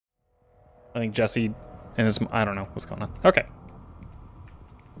I think Jesse and his... I don't know what's going on. Okay.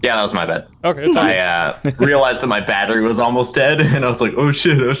 Yeah, that was my bed. Okay, it's okay. I realized that my battery was almost dead, and I was like, oh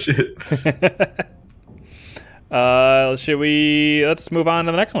shit, oh shit. Let's move on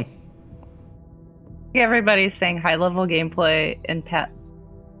to the next one. Everybody's saying high-level gameplay and pet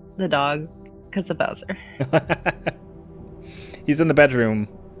the dog because of Bowser. He's in the bedroom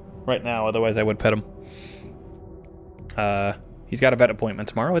right now, otherwise I would pet him. He's got a vet appointment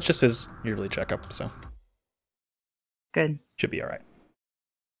tomorrow. It's just his yearly checkup, so... Good. Should be alright.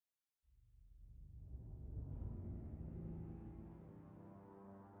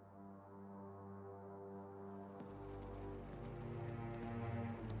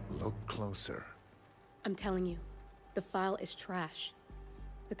 Look closer. I'm telling you, the file is trash.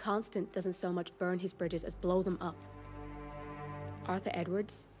 The Constant doesn't so much burn his bridges as blow them up. Arthur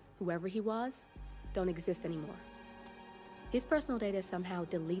Edwards, whoever he was, don't exist anymore. His personal data somehow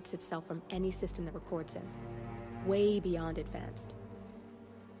deletes itself from any system that records him. Way beyond advanced.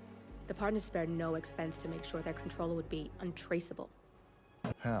 The partners spared no expense to make sure their controller would be untraceable.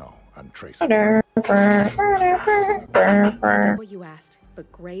 How untraceable? I did what you asked,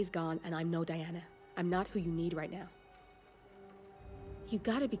 but Gray's gone and I'm no Diana. I'm not who you need right now. You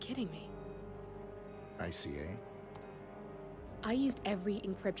gotta be kidding me. ICA? I used every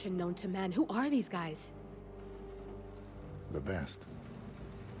encryption known to man. Who are these guys? The best.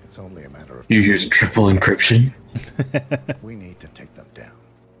 It's only a matter of You time. use triple encryption? We need to take them down.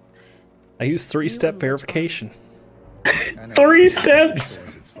 I use three-step verification. 3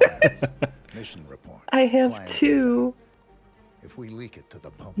 steps! Mission report. I have Client 2. If we leak it to the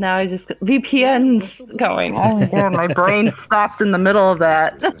public, Now I just... VPN's going. Oh my god, my brain stopped in the middle of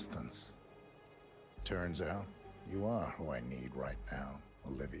that. resistance. Turns out, you are who I need right now,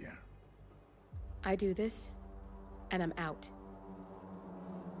 Olivia. I do this, and I'm out.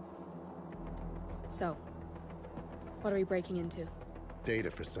 So, what are we breaking into?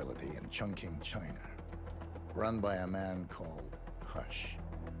 Data facility in Chongqing, China. Run by a man called Hush.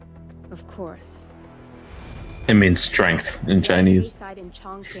 Of course. It means strength in Chinese. Side in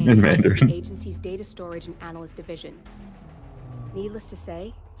Chongqing In houses Mandarin. the agency's data storage and analyst division. Needless to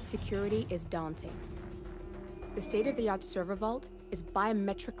say, security is daunting. The state-of-the-art server vault is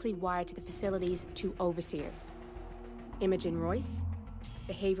biometrically wired to the facility's 2 overseers. Imogen Royce,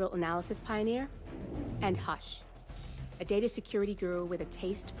 behavioral analysis pioneer, and Hush, a data security guru with a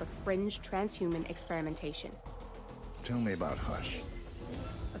taste for fringe transhuman experimentation. Tell me about Hush.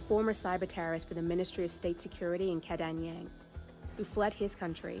 A former cyber terrorist for the Ministry of State Security in Kadanyang, who fled his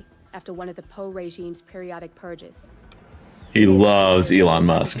country after one of the Po regime's periodic purges. He loves Elon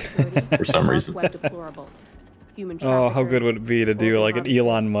Musk for some reason. Oh, how good would it be to do like an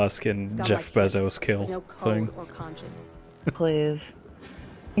Elon Musk and Jeff Bezos kill no code thing? or conscience. Please.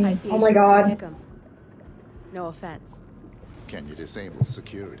 Oh my God. No offense. Can you disable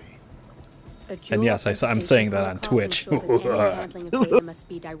security? And yes, I'm saying that on Twitch. I I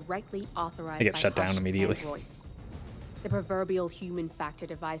get shut down immediately. The proverbial human factor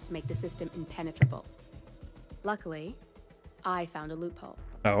devised to make the system impenetrable. Luckily, I found a loophole.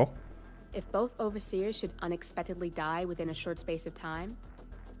 Oh? If both overseers should unexpectedly die within a short space of time,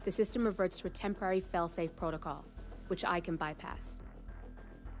 the system reverts to a temporary failsafe protocol, which I can bypass.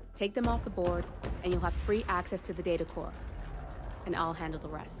 Take them off the board, and you'll have free access to the data core. And I'll handle the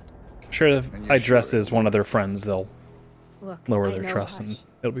rest. I'm sure if I dress as one of their friends, they'll Look, lower I their know trust Hush. and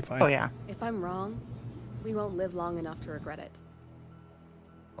it'll be fine. Oh yeah. If I'm wrong, we won't live long enough to regret it.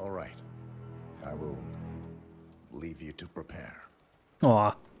 All right. I will leave you to prepare.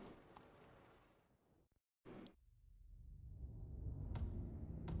 Aw.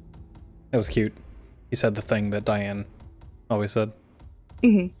 That was cute. He said the thing that Diane always said.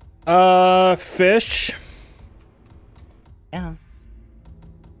 Mm-hmm. Fish. Yeah.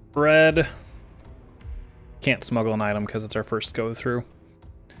 Bread. Can't smuggle an item because it's our first go through.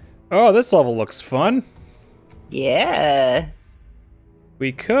 Oh, this level looks fun. Yeah.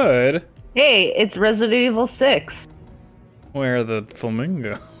 We could Hey, it's Resident Evil 6. wear the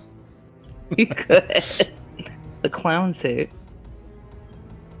flamingo. You could. The clown suit.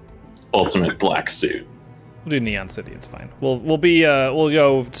 Ultimate black suit. We'll do Neon City. It's fine. We'll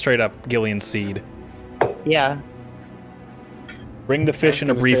go straight up Gillian Seed. Yeah. Bring the fish in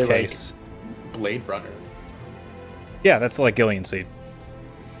a gonna say, like, briefcase. Blade Runner. Yeah, that's like Gillian Seed.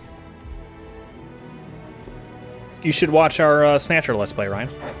 You should watch our Snatcher Let's Play, Ryan.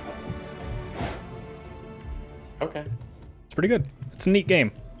 Okay. It's pretty good. It's a neat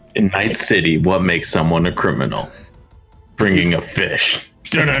game. In Night City, what makes someone a criminal? Bringing a fish.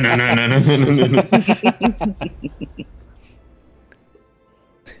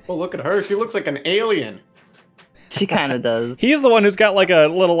 Well, Oh, look at her. She looks like an alien. She kind of does. He's the one who's got like a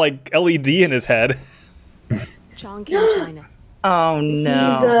little like LED in his head. Chongqing, China. Oh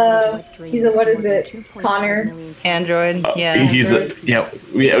no. He's a what is it? Connor. Android. Yeah. He's a yeah.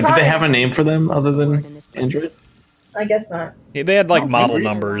 Do they have a name for them other than Android? I guess not. Yeah, they had like model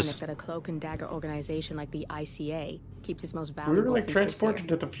numbers. That a cloak and dagger organization like the ICA keeps its most We valuable were like secrets transported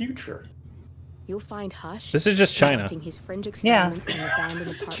here. to the future. You'll find Hush. This is just China. conducting his fringe experiments in an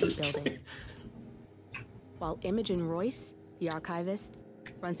abandoned apartment building. While Imogen Royce, the archivist,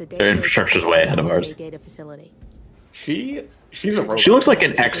 runs a Their infrastructure's way ahead of ours. data facility. She's a robot. She looks like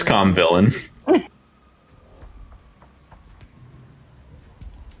an XCOM villain.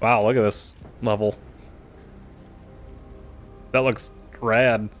 Wow, look at this level. That looks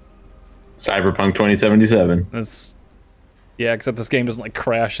rad. Cyberpunk 2077. It's yeah, except this game doesn't like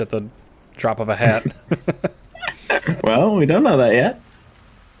crash at the drop of a hat. Well, we don't know that yet.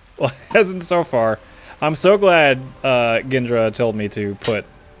 Well, it hasn't so far. I'm so glad Gindra told me to put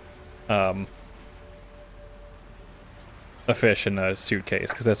a fish in a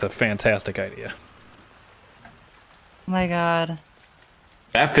suitcase because that's a fantastic idea. Oh my god.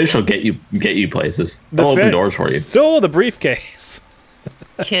 That fish will get you places. They'll open doors for you. So the briefcase.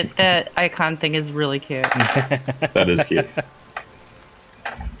 Kit, that icon thing is really cute. That is cute.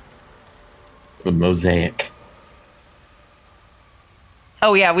 The mosaic.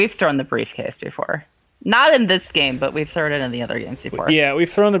 Oh yeah, we've thrown the briefcase before. Not in this game, but we've thrown it in the other games before. Yeah, we've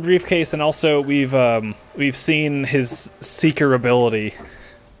thrown the briefcase, and also we've seen his seeker ability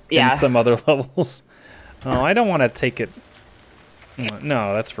in some other levels. Oh, I don't want to take it.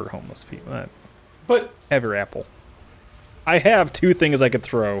 No, that's for homeless people. But have your apple. I have 2 things I could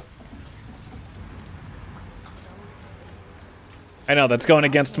throw. I know that's going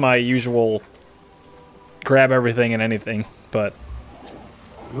against my usual grab everything and anything, but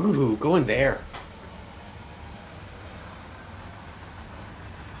ooh, go in there.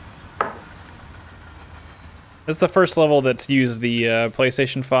 this is the first level that's used the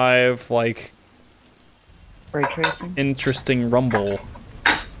PlayStation 5 like ray tracing. interesting rumble.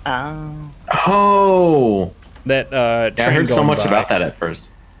 Oh. That train I heard so going much by. about that at first.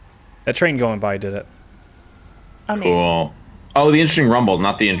 That train going by did it. Oh, neat. Cool. Oh, the interesting rumble,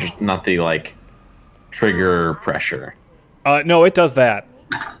 not the like trigger pressure. No, it does that.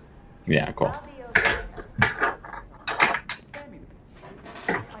 Yeah, cool.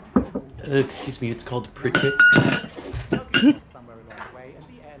 Excuse me, it's called Prickett. Somewhere along the way, and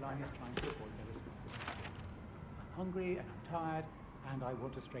the airline is trying to avoid their responsibility. I'm hungry and I'm tired, and I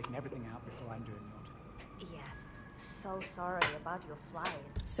want to straighten everything out before I'm doing the autopsy. Yes, so sorry about your flight.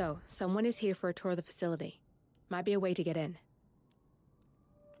 So, someone is here for a tour of the facility. Might be a way to get in.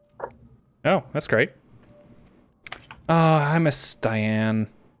 Oh, that's great. Oh, I miss Diane.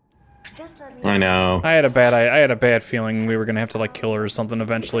 I know. I had a bad feeling we were gonna have to like kill her or something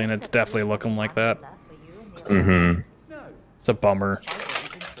eventually, and it's definitely looking like that. Mm-hmm. It's a bummer.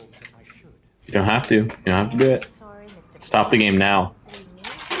 You don't have to. You don't have to do it. Stop the game now.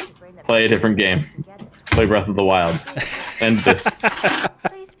 Play a different game. Play Breath of the Wild. End this.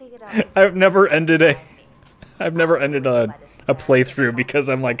 I've never ended a playthrough because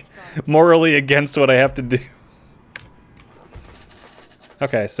I'm like morally against what I have to do.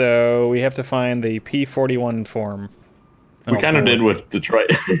 Okay, so we have to find the P41 form. We kind of did with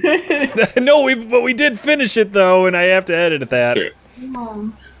Detroit. No, but we did finish it though, and I have to edit that. Sure.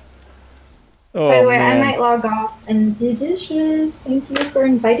 Oh, By the way, man. I might log off and do dishes. Thank you for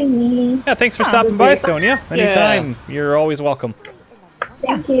inviting me. Yeah, thanks for stopping by, Sonia. Anytime. You're always welcome.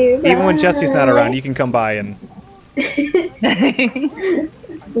 Thank you. Even when Jesse's not Bye. around, you can come by and...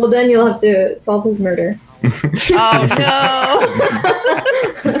 Well, then you'll have to solve his murder. Oh no!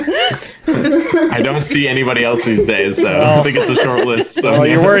 I don't see anybody else these days, so I think it's a short list. So. Well,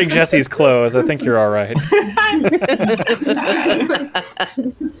 you're wearing Jesse's clothes. I think you're all right.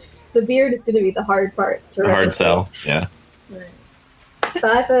 The beard is going to be the hard part. To Hard sell, yeah.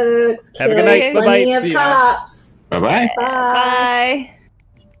 Bye, folks. Have a good night. Kill Bye-bye. plenty of cops. Bye-bye. Bye. Bye.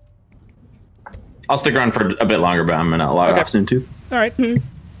 I'll stick around for a bit longer, but I'm going to log off soon, too. All right.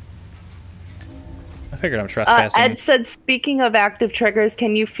 I figured I'm trespassing. Ed said, speaking of active triggers,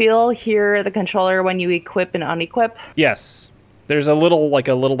 can you hear the controller when you equip and unequip? Yes. There's a little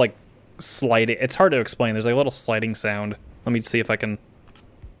sliding. It's hard to explain. There's a little sliding sound. Let me see if I can...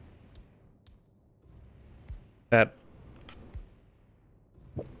 That...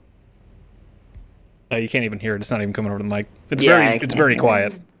 you can't even hear it. It's not even coming over the mic. It's very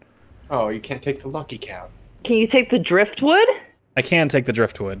quiet. Oh, you can't take the lucky count. Can you take the driftwood? I can take the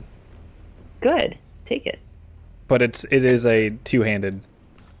driftwood. Good. Take it. But it is a two-handed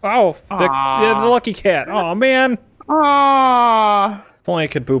Oh, yeah, the lucky cat. Oh man. Aww. If only I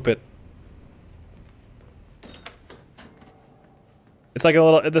could boop it. It's like a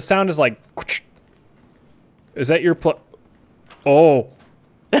little. The sound is like. Is that your Oh.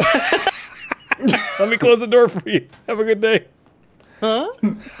 Let me close the door for you. Have a good day. Huh?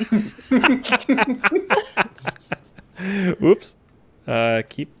 Oops.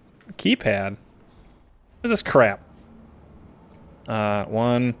 Keypad. What is this crap?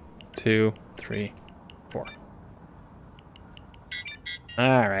 1, 2, 3, 4.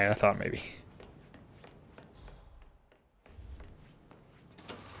 Alright, I thought maybe.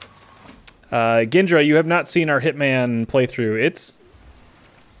 Gindra, you have not seen our Hitman playthrough.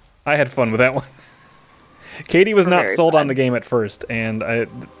 I had fun with that one. Katie was not sold on the game at first, and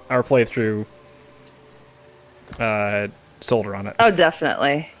our playthrough sold her on it. Oh,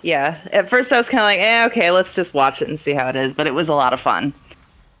 definitely. Yeah. At first I was kind of like, okay, let's just watch it and see how it is, but it was a lot of fun.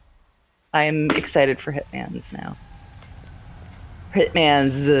 I'm excited for Hitman's now.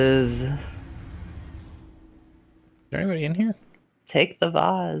 Is there anybody in here? Take the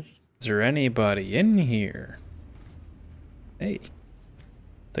vase. Is there anybody in here? Hey.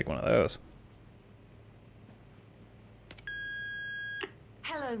 Take one of those.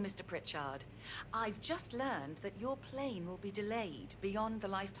 Hello, Mr. Pritchard. I've just learned that your plane will be delayed beyond the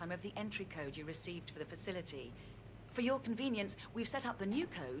lifetime of the entry code you received for the facility. For your convenience, we've set up the new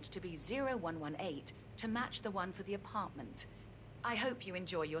code to be 0118 to match the one for the apartment. I hope you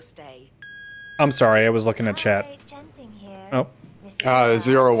enjoy your stay. I'm sorry, I was looking at chat. Oh.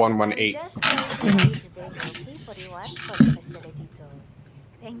 0118.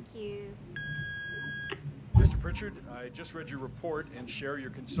 Thank you. Mr. Pritchard, I just read your report and share your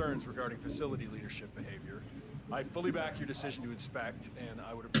concerns regarding facility leadership behavior. I fully back your decision to inspect, and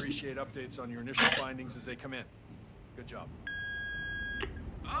I would appreciate updates on your initial findings as they come in. Good job.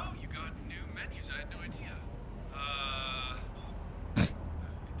 Oh, you got new menus. I had no idea.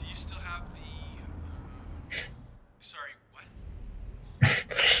 Do you still have the... Sorry, what?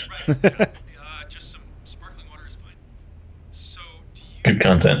 Right, just some sparkling water is fine. So, do you... Good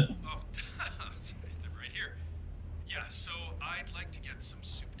content. Oh, right here. Yeah, so I'd like to get some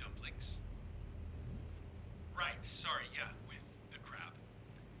soup dumplings. Right, sorry, yeah, with the crab.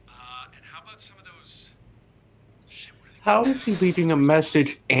 And how about some of those... Shit, what are they How called? is he leaving a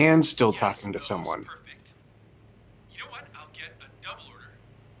message and still talking to someone? Perfect. You know what? I'll get a double order.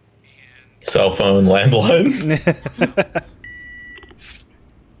 And... Cell phone, landline.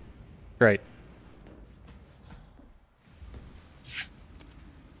 Great.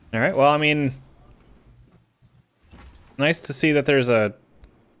 All right. Well, I mean, nice to see that there's a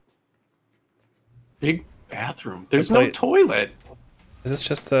big bathroom. There's no toilet. Is this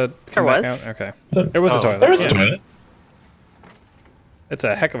just a There was. Okay. There was a toilet. There was a toilet. It's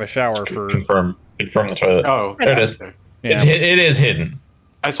a heck of a shower for Confirm the toilet. Oh, there it is. Yeah. It is hidden.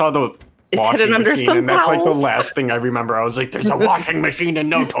 I saw the washing hidden under machine, some and that's like the towels. last thing I remember. I was like, "There's a washing machine and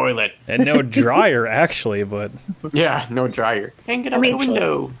no toilet." And no dryer, actually, but Yeah, no dryer. Hang it out the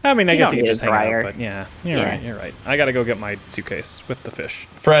window. I mean, I You guess don't you could need a just hang it out, dryer. but yeah, you're right. I gotta go get my suitcase with the fish.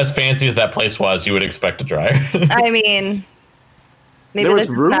 For as fancy as that place was, you would expect a dryer. I mean, maybe There was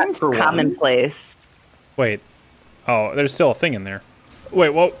this is room not for one. commonplace. Wait. Oh, there's still a thing in there. Wait,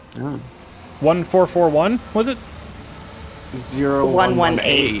 what? 1441, was it?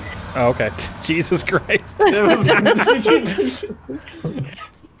 0118. Oh, okay. Jesus Christ. It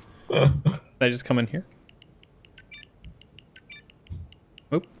Can I just come in here?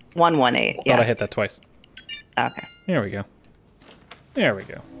 Oop. 118. Thought Yeah. I hit that twice. Okay. There we go. There we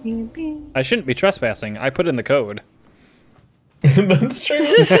go. I shouldn't be trespassing. I put in the code. That's true.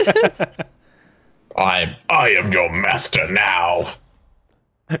 I am your master now.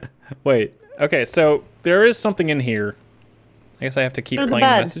 Wait. Okay, so there is something in here. I guess I have to keep Go to playing the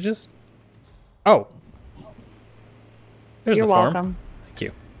bed. messages. Oh. There's You're the farm. welcome. Thank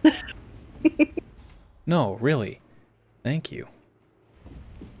you. No, really. Thank you.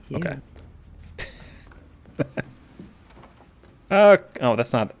 Okay. Oh,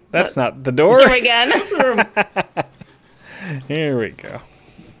 that's not the door. Here again. Here we go.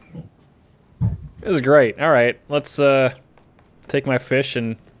 This is great. All right, let's take my fish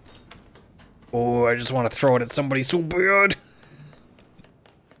and... Oh, I just want to throw it at somebody so bad.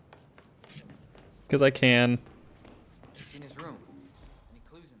 Because I can. Seen his room. Any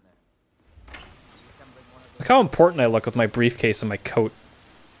clues in there? Look how important I look with my briefcase and my coat.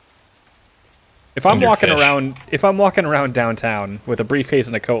 If I'm And your walking fish. around downtown with a briefcase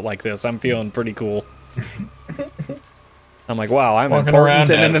and a coat like this, I'm feeling pretty cool. I'm like, wow, I'm Walking important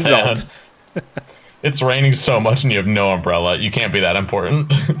around and an downtown. adult. It's raining so much and you have no umbrella. You can't be that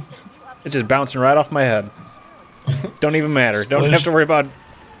important. It's just bouncing right off my head. Don't even matter. Don't have to worry about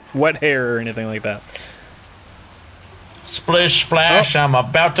wet hair or anything like that. Splish splash, I'm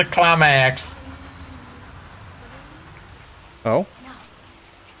about to climax. Oh?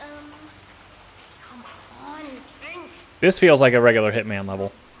 This feels like a regular Hitman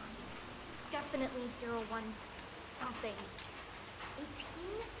level. Definitely 01 something. 18?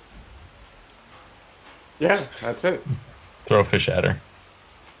 Yeah, that's it. Throw a fish at her.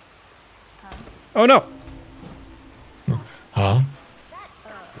 Oh no! Huh?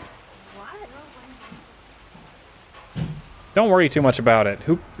 Don't worry too much about it.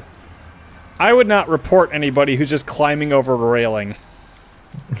 I would not report anybody who's just climbing over a railing.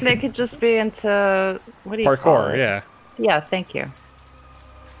 They could just be into what do you call Parkour, it? yeah. Yeah, thank you.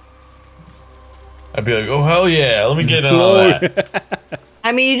 I'd be like, oh hell yeah, let me get in all that.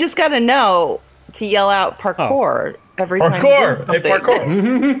 I mean, you just got to know to yell out parkour every time. Parkour! You do Hey,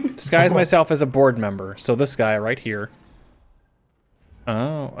 parkour! Disguise myself as a board member. So this guy right here.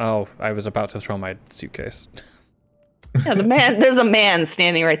 Oh, I was about to throw my suitcase. Yeah, there's a man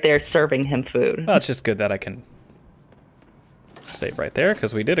standing right there serving him food. Well, it's just good that I can save right there,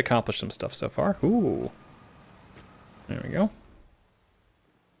 because we did accomplish some stuff so far. Ooh. There we go.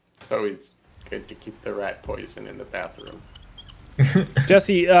 It's always good to keep the rat poison in the bathroom.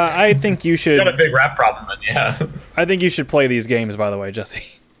 Jesse, I think you should... Got a big rat problem, then, yeah. I think you should play these games, by the way, Jesse.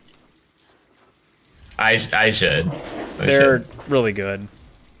 I should. They're really good. I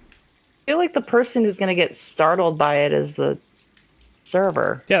feel like the person who's going to get startled by it is the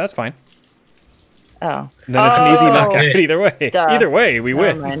server. Yeah, that's fine. Oh. Then it's an easy knockout either way. Duh. Either way, we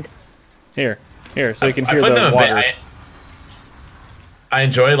Never win. mind. Here, so you can hear put the them water. I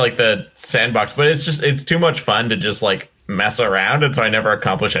enjoy like the sandbox, but it's too much fun to just like mess around, and so I never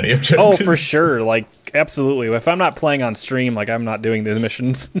accomplish any objectives. Oh, for sure. Like, absolutely. If I'm not playing on stream, like, I'm not doing these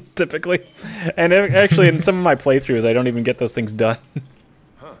missions, typically. And actually, in some of my playthroughs, I don't even get those things done.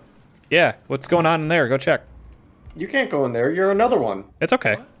 Yeah, what's going on in there? Go check. You can't go in there. You're another one. It's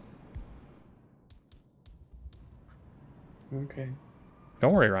okay. Okay.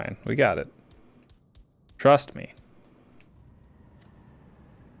 Don't worry, Ryan. We got it. Trust me.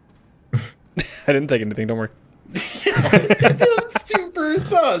 I didn't take anything, don't worry. That's super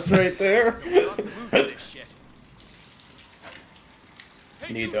sus right there.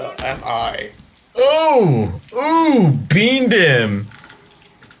 Neither am I. Ooh, beamed him.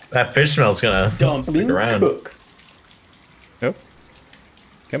 That fish smell's gonna stick around. Cook. Nope.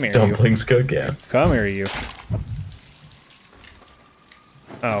 Come here, Dumplings cook, yeah. Come here, you.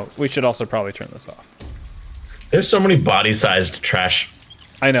 Oh, we should also probably turn this off. There's so many body-sized trash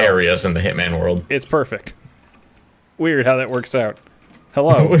areas in the Hitman world. It's perfect. Weird how that works out.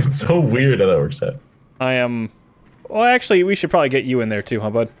 Hello. It's so weird how that works out. I am... Well, actually, we should probably get you in there too,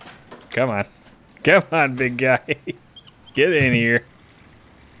 huh, bud? Come on. Come on, big guy. Get in here.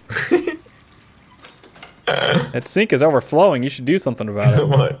 That sink is overflowing. You should do something about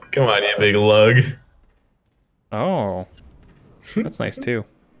it. Come on, you big lug. Oh. That's nice, too.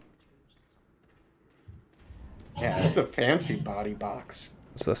 Yeah, it's a fancy body box.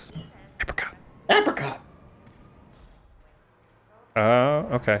 What's this? Apricot. Apricot.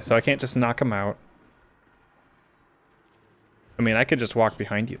 Okay. So I can't just knock him out. I mean, I could just walk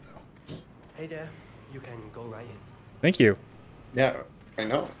behind you, though. Hey there. You can go right in. Thank you. Yeah, I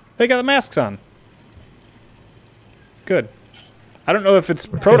know. They got the masks on. Good. I don't know if it's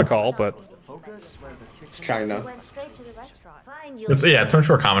protocol, but... It's China. It's much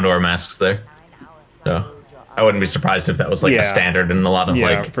more common to wear masks there. So I wouldn't be surprised if that was like a standard in a lot of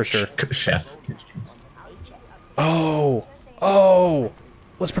like for sure. Chef. Oh,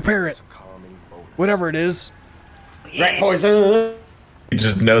 let's prepare it. Whatever it is. Rat poison. He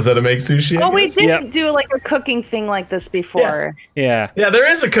just knows how to make sushi. Oh, we did do like a cooking thing like this before. Yeah,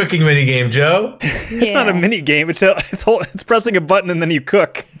 there is a cooking mini game, Joe. It's not a mini game. It's pressing a button and then you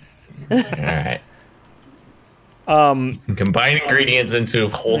cook. All right. Combine ingredients into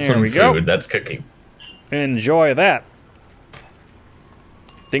wholesome food. That's cooking. Enjoy that.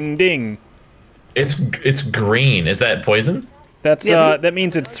 Ding ding. It's green. Is that poison? That's that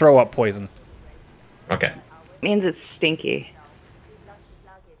means it's throw up poison. Okay. Means it's stinky.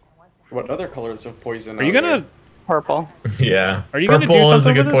 What other colors of poison are you gonna there? Purple. Yeah. Are you gonna do something is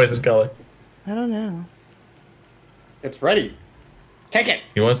a good with poison this? color. I don't know. It's ready. Take it.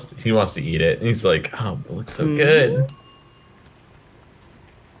 He wants to eat it. He's like, oh, it looks so good.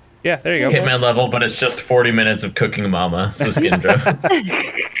 Yeah, there you go. Hitman level, but it's just 40 minutes of cooking mama, says Gendro.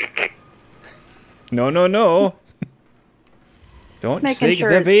 No. Don't Making shake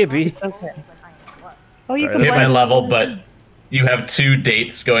sure the baby. It's okay. Oh, you Hit my level, but you have 2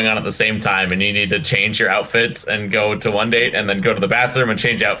 dates going on at the same time, and you need to change your outfits and go to one date, and then go to the bathroom and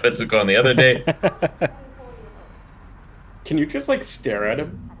change outfits and go on the other date. Can you just like stare at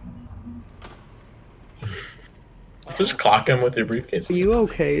him? Just clock him with your briefcase. Are you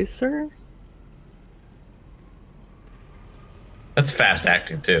okay, sir? That's fast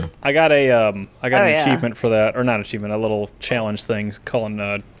acting too. I got an achievement for that, or not achievement, a little challenge thing calling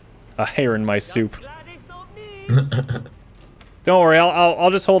a hair in my soup. Don't worry,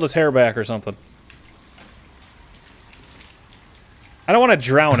 I'll just hold his hair back or something. I don't want to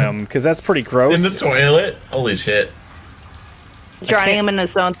drown him because that's pretty gross. In the toilet? Holy shit! Drowning him in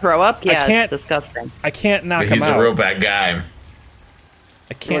his own throw up? Yeah, it's disgusting. I can't knock him out. He's a real bad guy.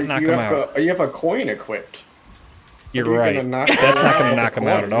 I can't knock him out. You have a coin equipped. You're right. That's not going to knock him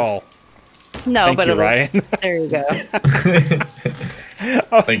out at all. No, Thank but you, Ryan. There you go.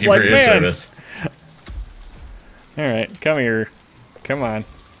 Thank you for your service. All right, come here. Come on.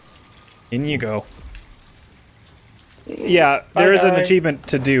 In you go. Yeah, there is an achievement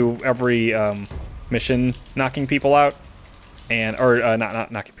to do every mission, knocking people out, or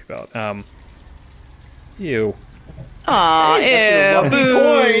not knocking people out. Ew. Aw, ew.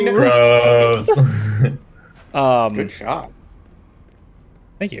 Boo. Gross. Good shot.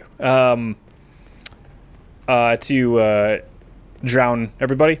 Thank you. To drown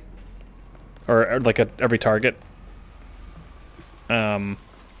everybody, or like every target. And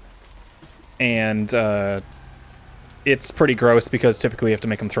it's pretty gross because typically you have to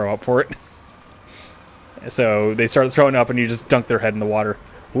make them throw up for it. So they start throwing up and you just dunk their head in the water.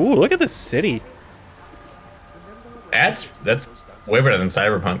 Ooh, look at this city. That's way better than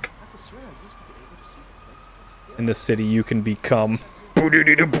Cyberpunk. In this city you can become...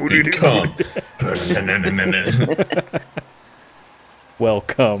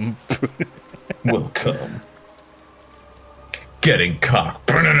 Welcome. Welcome. Getting cocked.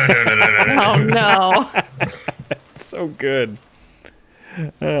 Oh no. It's so good.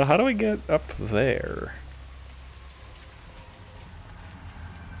 How do I get up there?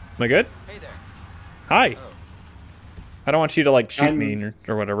 Am I good? Hey there. Hi. Oh. I don't want you to like shoot me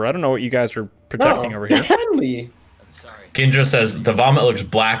or whatever. I don't know what you guys are protecting over here. Friendly. I'm sorry. Kendra says the vomit looks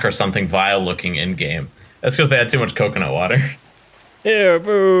black or something vile looking in game. That's because they had too much coconut water. Ew,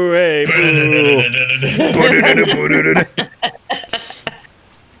 boo, hey,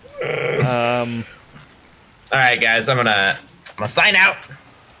 All right, guys, I'm gonna sign out.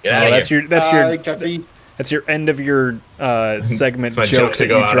 Get out of here. That's your end of your segment joke that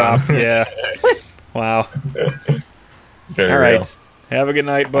go you dropped. Yeah. Wow. Very all real. right. Have a good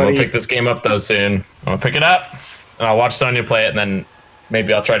night, buddy. I'm gonna pick this game up though soon. I'm gonna pick it up and I'll watch Sonya play it, and then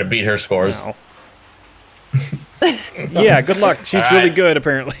maybe I'll try to beat her scores. No. Yeah, good luck. She's really good,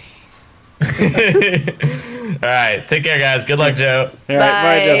 apparently. All right, take care, guys. Good luck, Joe. All right,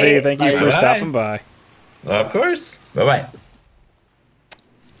 bye, Jesse. Thank you for stopping by. Of course. Bye-bye.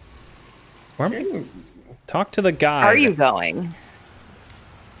 Where am I? Talk to the guy. How are you going?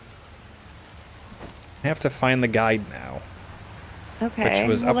 I have to find the guide now. Okay. Which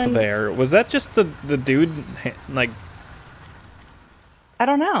was up there. Was that just the dude? Like, I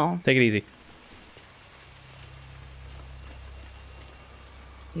don't know. take it easy.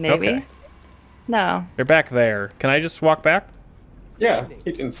 Maybe. Okay. No. They're back there. Can I just walk back? Yeah,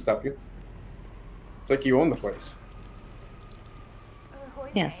 he didn't stop you. It's like you own the place.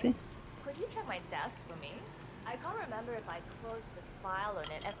 Yeah, see? Could you check my desk for me? I can't remember if I closed the file on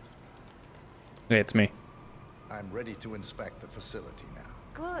it. Hey, it's me. I'm ready to inspect the facility now.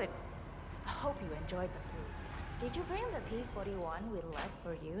 Good. I hope you enjoyed the food. Did you bring the P-41 we left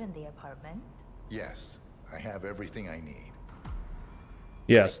for you in the apartment? Yes, I have everything I need.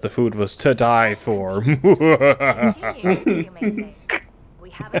 Yes, the food was to die for. Continue, you may say. We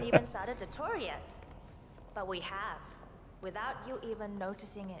haven't even started the tour yet. But we have. Without you even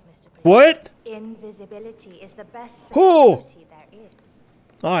noticing it, Mr. President. What? Invisibility is the best Oh! security there is.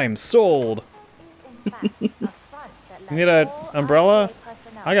 I'm sold. In fact, a front that You need an umbrella?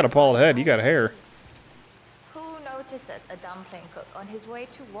 I got a bald head. You got hair. Who notices a dumpling cook on his way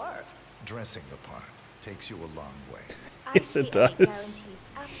to work? Dressing the part takes you a long way. Yes, it does. Guarantees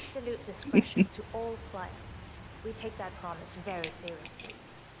absolute discretion to all clients. We take that promise very seriously,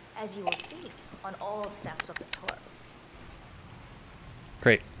 as you will see on all steps of the tour.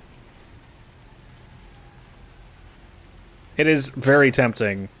 Great. It is very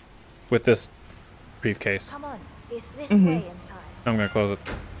tempting with this briefcase. Come on, it's this way inside. I'm gonna close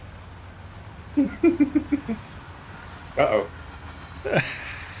it. Uh-oh.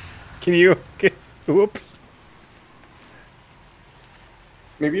 Can you... Whoops.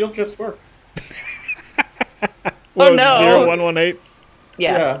 Maybe it'll just work. What was it, 0118?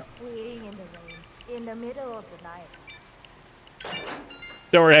 Yes. Waiting in the rain, in the middle of the night.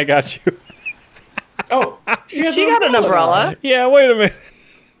 Don't worry, I got you. Oh, she got an umbrella. Yeah, wait a minute.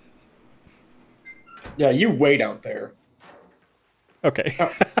 Yeah, you wait out there. Okay.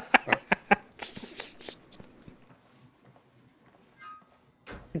 Oh.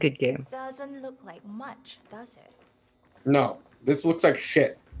 Good game. Doesn't look like much, does it? No, this looks like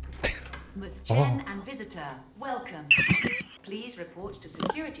shit. Ms. Chen and visitor, welcome. Please report to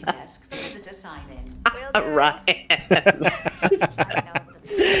security desk for visitor sign-in. Right.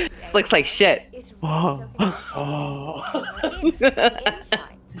 Looks like shit.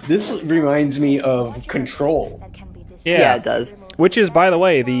 This reminds me of Control. Yeah, it does. Which is, by the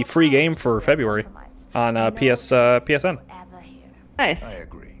way, the free game for February on PSN. Nice.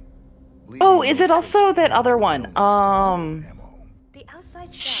 Oh, is it also that other one?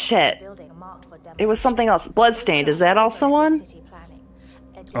 Shit. It was something else. Bloodstained. Is that also one?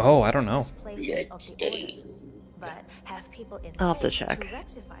 Oh, I don't know. I'll have to check.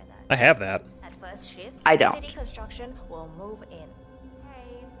 I have that. I don't. City construction will move in.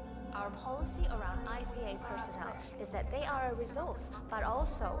 Hey, our policy around ICA personnel is that they are a resource, but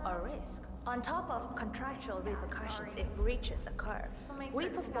also a risk. On top of contractual repercussions if breaches occur, we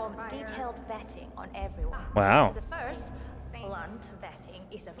perform detailed vetting on everyone. Wow. The first, blunt vetting,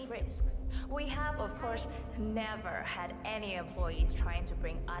 is a frisk. We have, of course, never had any employees trying to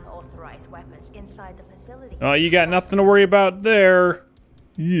bring unauthorized weapons inside the facility. Oh, you got nothing to worry about there.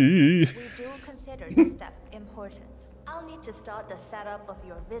 We do consider this step important. I'll need to start the setup of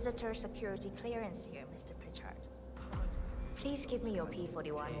your visitor security clearance here, Mr. Pritchard. Please give me your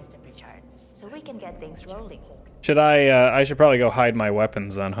P41, Mr. Pritchard, so we can get things rolling. Should I should probably go hide my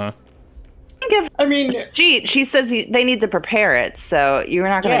weapons then, huh? I mean, she says they need to prepare it, so you're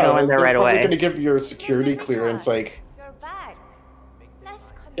not going to go in there right away. They're going to give your security clearance, like.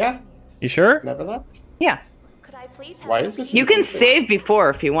 Yeah. You sure? Never left. Yeah. Why is this? You can save before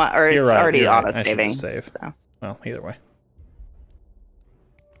if you want, or it's already auto I should saving. just save. So. Well, either way.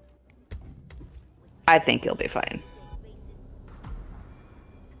 I think you'll be fine.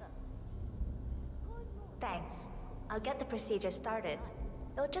 Thanks. I'll get the procedure started.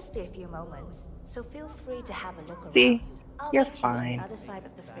 It'll just be a few moments, so feel free to have a look around. See, you're I'll fine. meet you on the other side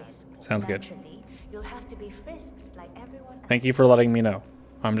of the frisk. Sounds good. Naturally, you'll have to be frisked like everyone else. Thank you for letting me know.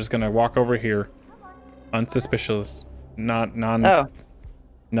 I'm just gonna walk over here, unsuspicious,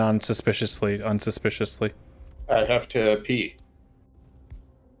 unsuspiciously. I have to pee.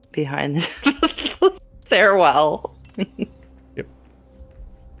 Behind the stairwell. Yep.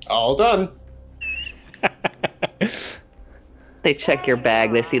 All done. They check your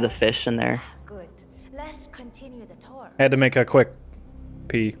bag. They see the fish in there. Good. Let's continue the tour. I had to make a quick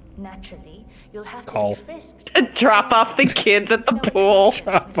pee. Naturally, you'll have Call. to be frisked. Drop off the kids at the pool.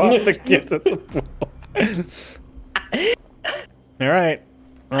 Drop off the kids at the pool. All right,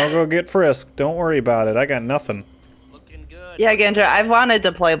 I'll go get frisked. Don't worry about it. I got nothing. Yeah, Gendra, I've wanted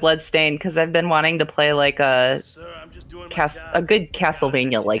to play Bloodstained because I've been wanting to play like a good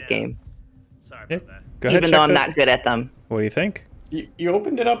Castlevania-like game. Yeah, go ahead. Even though I'm not good at them. What do you think? You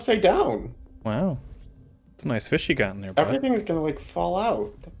opened it upside down. Wow, it's a nice fish you got in there, bud. Everything's gonna like fall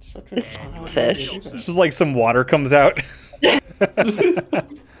out. That's such a fish. It's just like some water comes out. Top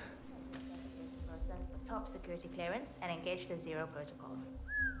security clearance and engage the Zero protocol.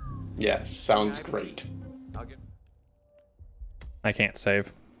 Yes, sounds great. I can't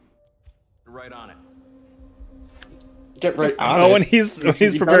save. Right on it. Get right on it. Oh, when he's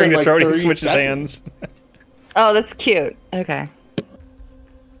preparing to throw it, he switches hands. Oh, that's cute. Okay.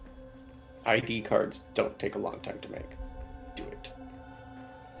 ID cards don't take a long time to make. Do it.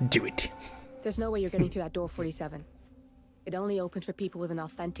 Do it. There's no way you're getting through that door 47. It only opens for people with an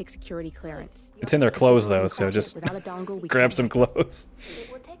authentic security clearance. It's in their clothes though, so just grab some clothes.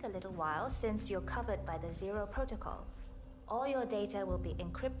 It will take a little while since you're covered by the Zero protocol. All your data will be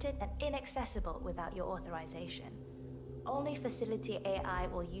encrypted and inaccessible without your authorization. Only facility AI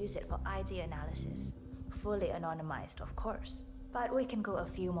will use it for ID analysis. Fully anonymized, of course. But we can go a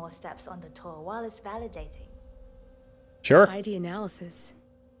few more steps on the tour while it's validating. Sure. ID analysis?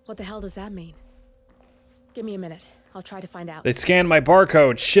 What the hell does that mean? Give me a minute. I'll try to find out. They scanned my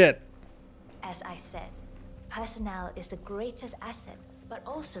barcode. Shit. As I said, personnel is the greatest asset, but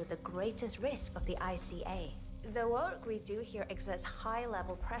also the greatest risk of the ICA. The work we do here exerts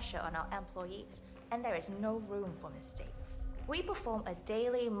high-level pressure on our employees, and there is no room for mistakes. We perform a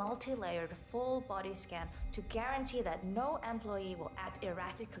daily, multi-layered, full body scan to guarantee that no employee will act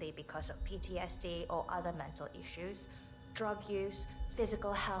erratically because of PTSD or other mental issues. drug use,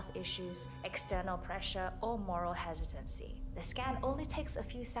 physical health issues, external pressure, or moral hesitancy. The scan only takes a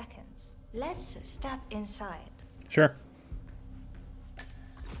few seconds. Let's step inside. Sure.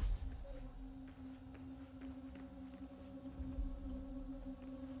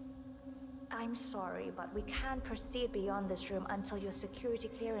 I'm sorry, but we can't proceed beyond this room until your security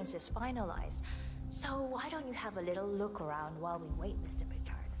clearance is finalized. So why don't you have a little look around while we wait, Mr.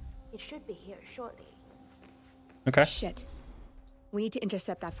 Pritchard? It should be here shortly. Okay. Shit. We need to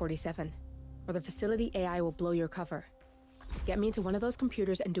intercept that 47, or the facility AI will blow your cover. Get me into one of those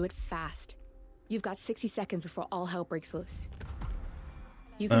computers and do it fast. You've got 60 seconds before all hell breaks loose.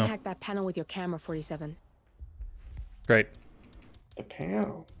 You can hack that panel with your camera, 47. Great. The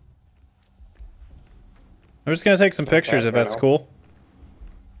panel. I'm just gonna take some pictures if that's cool.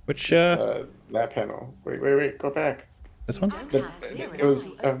 Which that panel. Wait, go back. This one? It was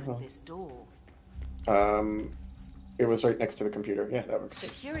it was right next to the computer. Yeah, that was.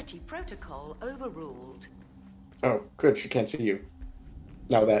 Security protocol overruled. Oh, good. She can't see you.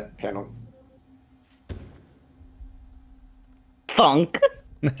 Now that panel. Funk.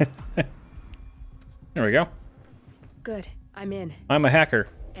 There we go. Good. I'm in. I'm a hacker.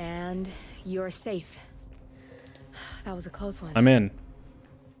 And you're safe. That was a close one. I'm in.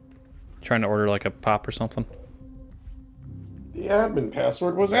 Trying to order like a pop or something. The admin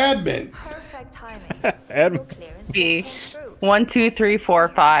password was admin. Perfect timing. Admin. B. 1, 2, 3, 4,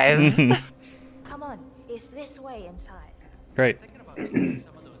 5. Come on, it's this way inside. Great.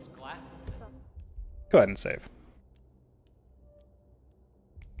 Go ahead and save.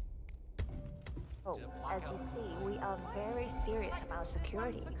 Oh, as you see, we are very serious about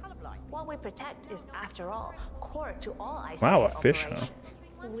security. What we protect is, after all, core to all ICA Wow, a fish, huh? operations.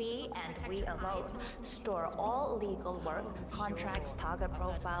 We and we alone store all legal work, contracts, target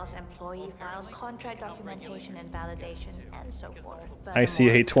profiles, employee files, contract documentation and validation, and so forth.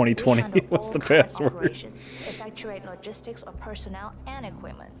 ICA 2020 was the password. Effectuate logistics of personnel and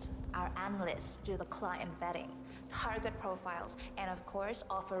equipment. Our analysts do the client vetting, target profiles, and of course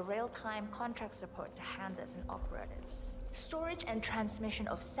offer real-time contract support to handlers and operatives. Storage and transmission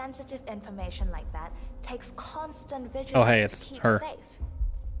of sensitive information like that takes constant vigilance Oh, hey, it's to keep her. safe.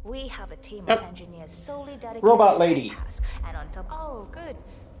 We have a team of engineers solely dedicated Robot to lady. that task, and on top, oh good,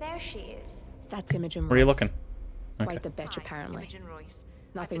 there she is. That's Imogen Royce. Where are you looking? Quite the bitch, apparently.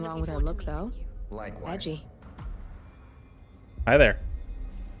 Nothing wrong with her look, though. Likewise. Edgy. Hi there.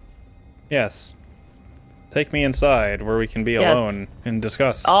 Yes. Take me inside where we can be Yes. alone and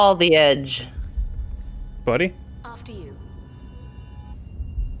discuss. All the edge. Buddy? After you.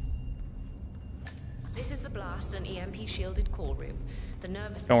 This is the blast and EMP shielded core room, the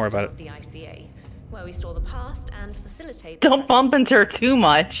nervous Don't worry system about of the ICA, where we store the past and facilitate the Don't bump into her too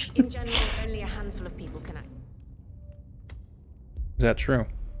much. In general, only a handful of people can Is that true?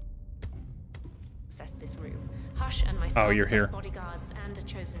 access this room. Hush and myself, Oh, you're plus here. bodyguards, and a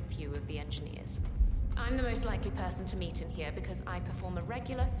chosen few of the engineers. I'm the most likely person to meet in here because I perform a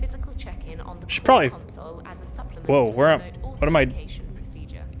regular physical check-in on the Should core probably- console as a supplement Whoa, to where am? the remote What am I? authentication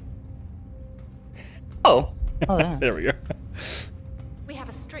procedure. Oh. Yeah. There we go. We have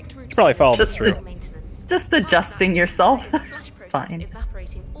a strict routine. Should probably follow this through. Just adjusting yourself. Fine.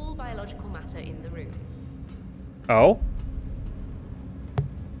 Evaporating all biological matter in the room. Oh?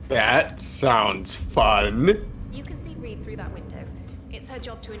 That sounds fun. You can see Reed through that window. It's her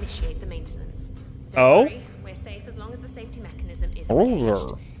job to initiate the maintenance. Don't Oh? worry, we're safe as long as the safety mechanism is Oh.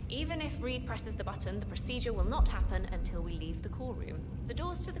 engaged. Even if Reed presses the button, the procedure will not happen until we leave the core room. The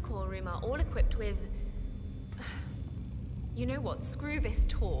doors to the core room are all equipped with... You know what? Screw this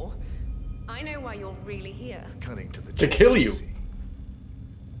tour. I know why you're really here. Cutting to the To kill you.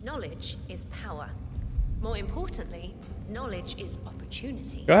 Knowledge is power. More importantly, knowledge is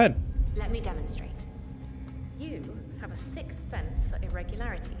opportunity. Go ahead. Let me demonstrate. You have a sixth sense for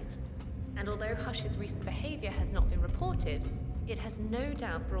irregularities. And although Hush's recent behavior has not been reported, it has no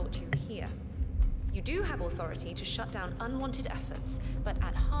doubt brought you here. You do have authority to shut down unwanted efforts, but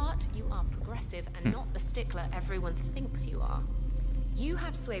at heart you are progressive and not the stickler everyone thinks you are. You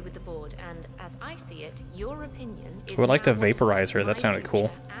have sway with the board, and as I see it, your opinion is I would like to now what vaporize decides her. That my sounded cool.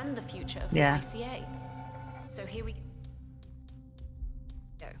 future and the future of Yeah. the ICA. So here we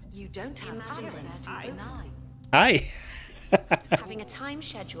go. You don't have access to deny. Hi. Having a time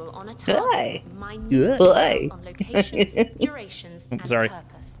schedule on a Hi. target, with minute Hi. details on locations, durations, and Sorry.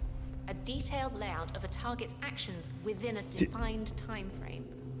 purpose. A detailed layout of a target's actions within a defined time frame.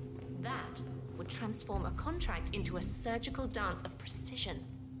 That would transform a contract into a surgical dance of precision.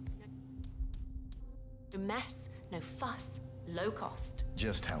 No mess, no fuss, low cost.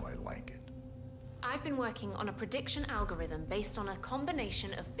 Just how I like it. I've been working on a prediction algorithm based on a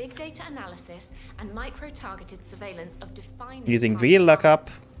combination of big data analysis and micro-targeted surveillance of defining Using VLOOKUP.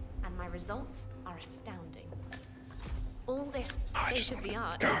 And my results are astounding. All this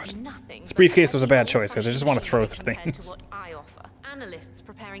state-of-the-art is nothing. This briefcase was a bad choice because I just want to throw things. To what I offer. Analysts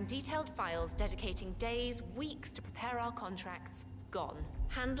preparing detailed files dedicating days, weeks to prepare our contracts, gone.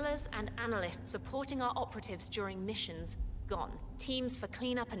 Handlers and analysts supporting our operatives during missions, gone. Teams for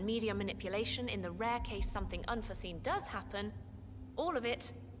cleanup and media manipulation in the rare case something unforeseen does happen, all of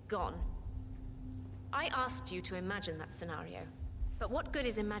it, gone. I asked you to imagine that scenario. But what good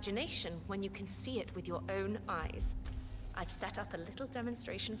is imagination when you can see it with your own eyes? I've set up a little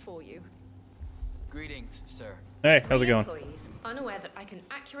demonstration for you. Greetings, sir. Hey, how's it going? Employees, unaware that I can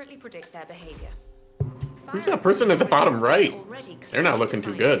accurately predict their behavior. Who's that person at the bottom right? They're not looking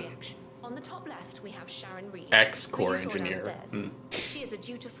too good. On the top left, we have Sharon Reed, Ex-core who you saw engineer. downstairs. She is a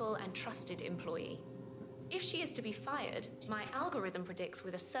dutiful and trusted employee. If she is to be fired, my algorithm predicts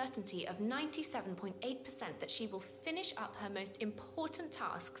with a certainty of 97.8% that she will finish up her most important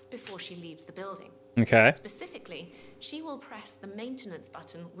tasks before she leaves the building. Okay. Specifically, she will press the maintenance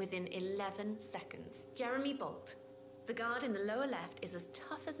button within 11 seconds. Jeremy Bolt, the guard in the lower left, is as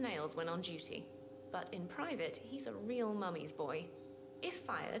tough as nails when on duty. But in private, he's a real mummy's boy. If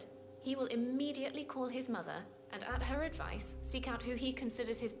fired, he will immediately call his mother and, at her advice, seek out who he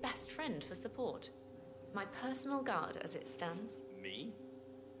considers his best friend for support. My personal guard, as it stands. Me?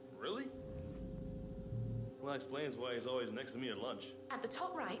 Really? Well, that explains why he's always next to me at lunch. At the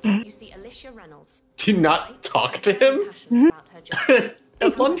top right, you see Alicia Reynolds. Do you not talk to him?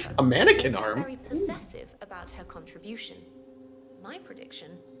 At lunch? A mannequin arm? Very possessive about her contribution. My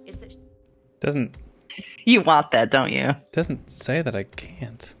prediction is that Doesn't. You want that, don't you? Doesn't say that I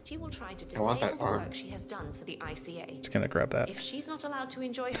can't. she will try to I want disable that the arm. work she has done for the ICA. Just gonna grab that. If she's not allowed to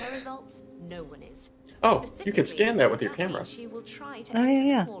enjoy her results, no one is. Oh, you can scan that with your That camera. means she will try to Oh, enter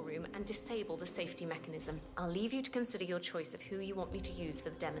yeah. the core room and disable the safety mechanism. I'll leave you to consider your choice of who you want me to use for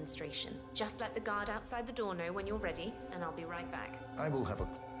the demonstration. Just let the guard outside the door know when you're ready, and I'll be right back. I will have a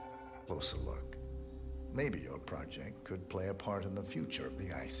closer look. Maybe your project could play a part in the future of the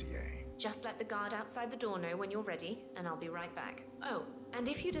ICA. Just let the guard outside the door know when you're ready, and I'll be right back. Oh, and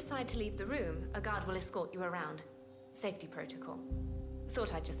if you decide to leave the room, a guard will escort you around. Safety protocol.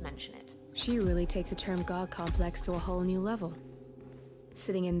 Thought I'd just mention it. She really takes a term god complex to a whole new level.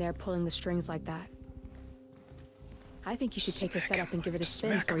 Sitting in there pulling the strings like that. I think you should take her setup and give it a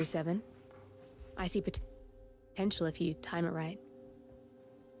spin, 47. I see potential if you time it right.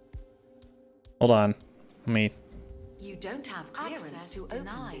 Hold on. Let me. You don't have clearance to open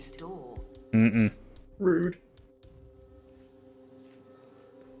this door. Mm-mm. Rude.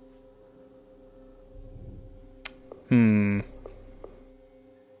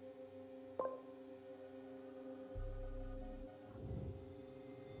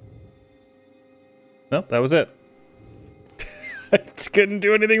 Nope, that was it. I just couldn't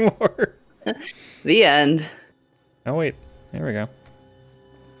do anything more. The end. Oh wait, there we go.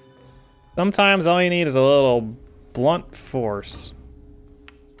 Sometimes all you need is a little blunt force.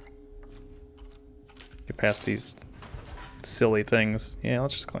 Get past these silly things. Yeah,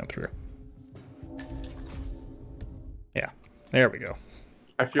 let's just climb through. Yeah, there we go.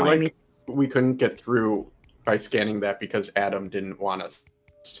 I feel like we couldn't get through by scanning that because Adam didn't want us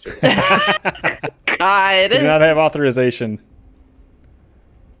to. God. Do not have authorization.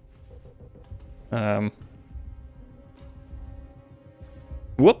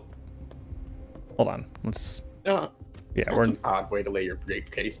 Whoop. Hold on. Let's. Yeah, Yeah, that's an odd way to lay your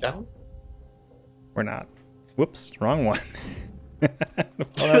briefcase down. we're not. Whoops, wrong one. Well,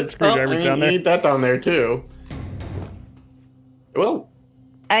 that screwdriver's down You there. need that down there too. Well,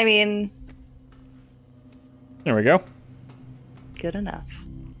 I mean, There we go. good enough.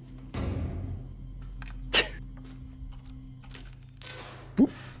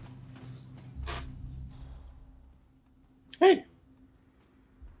 hey,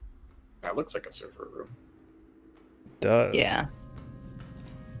 that looks like a server room. Does. Yeah.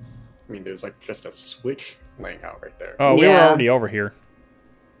 I mean, there's like just a switch laying out right there. Oh, we were already over here.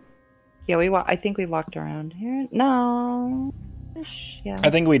 Yeah, I think we walked around here. No. Yeah. I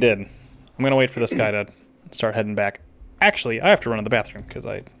think we did. I'm gonna wait for this guy to start heading back. Actually, I have to run to the bathroom because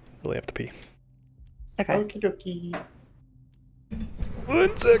I really have to pee. Okay. Okie dokie.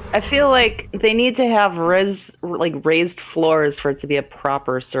 1 sec. I feel like they need to have raised floors for it to be a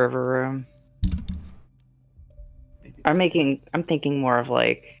proper server room. I'm thinking more of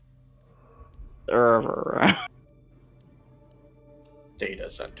like server. Data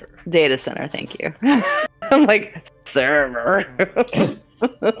center. Data center, thank you. I'm like server.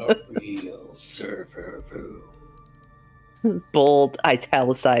 A real server room. Bold,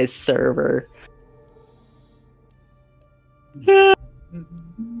 italicized server.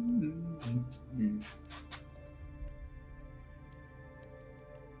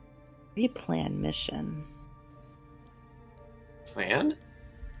 Replan mission. Plan?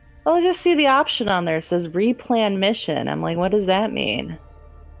 Well, I just see the option on there. It says replan mission. I'm like, what does that mean?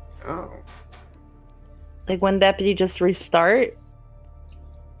 Oh. Like, wouldn't that be just restart?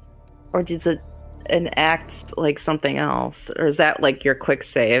 Or does it enact like something else? Or is that like your quick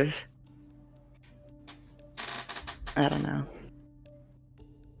save? I don't know.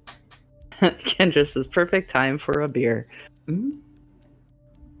 Kendra says, perfect time for a beer. Mm-hmm.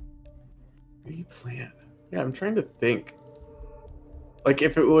 Replan. Yeah, I'm trying to think. Like,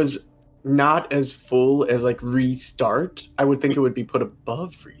 if it was not as full as, like, restart, I would think it would be put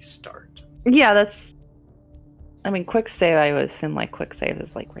above restart. Yeah, that's... I mean, quick save, I would assume, like, quick save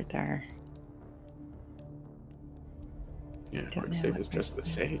is, like, right there. Yeah, quick save is just the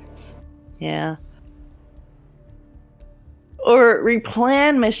save. Yeah. Or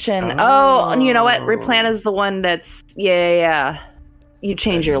replan mission. Oh, you know what? Replan is the one that's... Yeah. You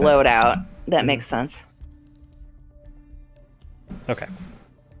change your loadout. That makes sense. Okay.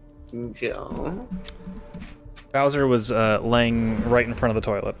 Yeah. Bowser was laying right in front of the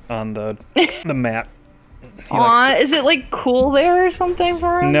toilet on the mat. Aw, is it like cool there or something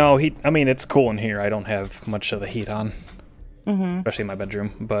for him? No, I mean, it's cool in here. I don't have much of the heat on, especially in my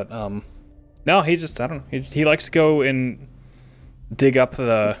bedroom. But no, he just, I don't know. He likes to go and dig up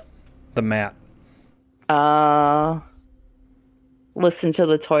the mat. Listen to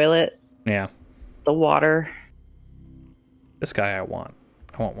the toilet. Yeah. The water. This guy I want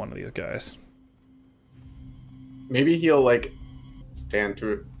one of these guys. Maybe he'll, like, stand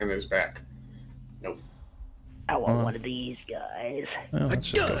to it in his back. Nope. I want one of these guys. Well, let's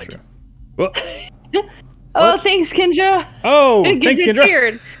just go through. Whoa. Oh, thanks, Kendra. Oh, thanks, Kendra.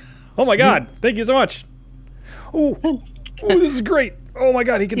 Cheered. Oh my God, thank you so much. Oh, this is great. Oh my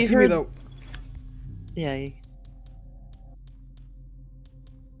God, he can see me though. Yeah.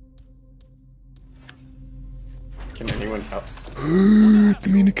 Can anyone help? You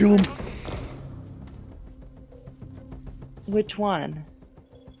mean to kill him? Which one?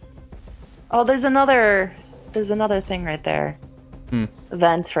 Oh, there's another thing right there.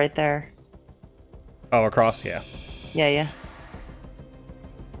 Vent right there. Oh, across, yeah. Yeah.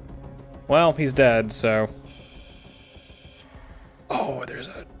 Well, he's dead, so. Oh,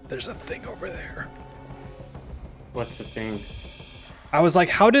 there's a thing over there. What's the thing? I was like,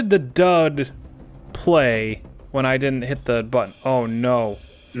 how did the dud play when I didn't hit the button? Oh no.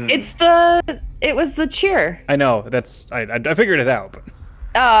 It was the cheer. I know, I figured it out, but.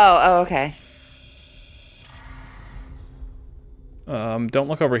 Oh, okay. Don't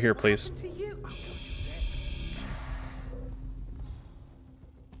look over here, please.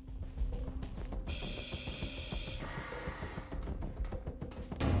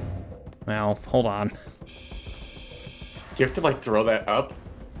 Well, hold on. Do you have to, like, throw that up?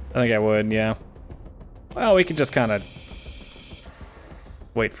 I think I would, yeah. Well, we could just kind of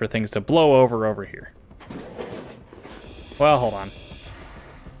wait for things to blow over here. Well, hold on.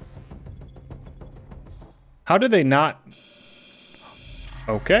 How did they not...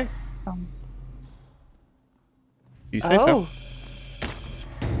 Okay. You say so.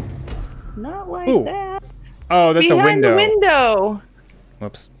 Not like Ooh. that. Oh, that's Behind a window. The window.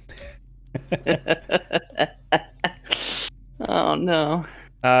 Whoops. Oh no.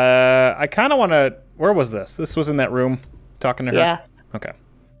 I kind of want to... Where was this? This was in that room talking to her? Yeah. Okay.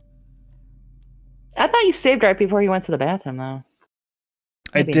 I thought you saved right before you went to the bathroom, though.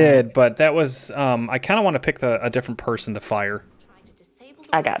 I did, but that was... I kind of want to pick a different person to fire.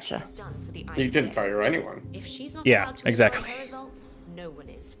 I gotcha. You didn't fire anyone. If she's not Yeah, allowed to exactly. her results, no one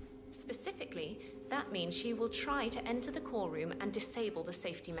is. Specifically, that means she will try to enter the core room and disable the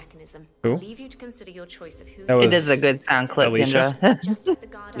safety mechanism. Who? I'll leave you to consider your choice of who. It is a good sound clip, Alicia? Kendra. Just let the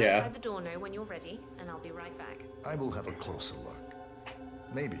guard Yeah. outside the door know when you're ready, and I'll be right back. I will have a closer look.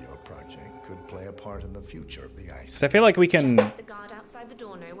 Maybe your project could play a part in the future of the ice. So I feel like we can... The guard outside the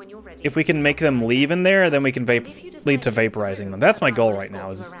door know when you're ready. If we can make them leave in there, then we can lead to vaporizing them. That's my goal right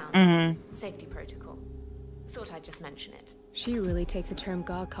now. Is Safety protocol. Thought I'd just mention it. She really takes a term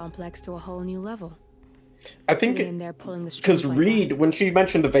God complex to a whole new level. I think Sitting in there pulling the because strings like Reed, when she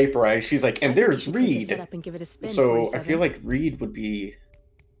mentioned the vaporize, she's like, and there's should take the Reed. setup and give it a spin for So you, I feel Southern. like Reed would be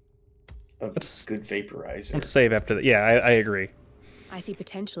a good vaporizer. let's save after that. Yeah, I agree. I see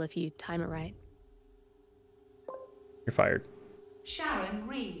potential if you time it right. You're fired. Sharon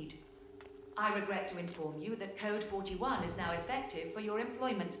Reed. I regret to inform you that Code 41 is now effective for your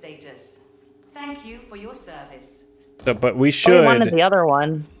employment status. Thank you for your service. So, but we should. We wanted the other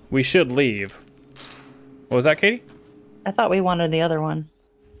one. We should leave. What was that, Katie? I thought we wanted the other one.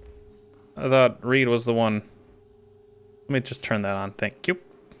 I thought Reed was the one. Let me just turn that on. Thank you.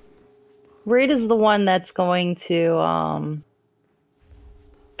 Reed is the one that's going to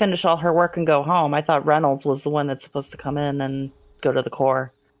finish all her work and go home. I thought Reynolds was the one that's supposed to come in and go to the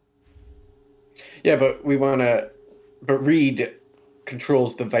core. Yeah, but we want to... But Reed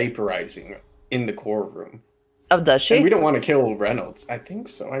controls the vaporizing in the core room. Oh, does she? And we don't want to kill Reynolds. I think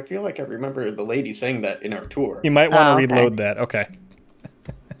so. I feel like I remember the lady saying that in our tour. You might want to reload that. Okay.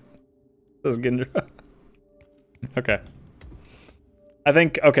 This is getting... Okay. I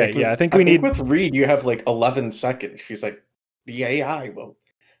think... Okay, yeah, I think we need... With Reed, you have like 11 seconds. She's like, the AI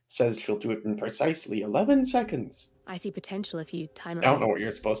says she'll do it in precisely 11 seconds. I see potential if you time it I don't right. know what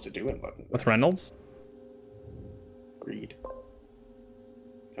you're supposed to do in 11. With Reynolds? Reed.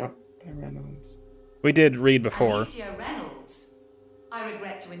 Oh, Reynolds. We did Reed before. Alicia Reynolds. I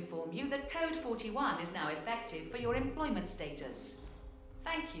regret to inform you that Code 41 is now effective for your employment status.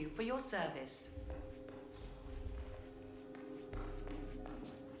 Thank you for your service.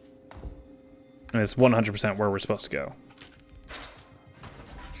 And it's 100% where we're supposed to go.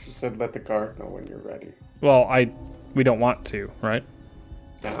 She said let the guard know when you're ready. Well, we don't want to, right?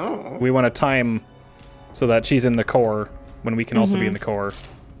 No. We want to time so that she's in the core when we can also be in the core.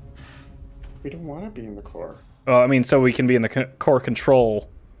 We don't want to be in the core. I mean, so we can be in the core control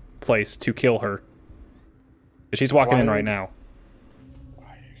place to kill her. She's walking in right now.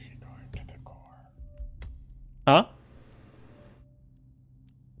 Why is she going to the core? Huh?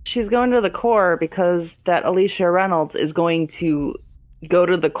 She's going to the core because that Alicia Reynolds is going to go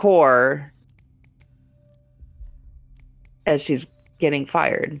to the core as she's getting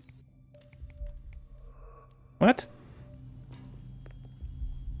fired. What?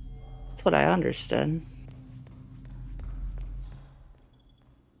 That's what I understood.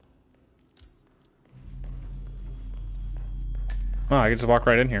 Oh, I can just walk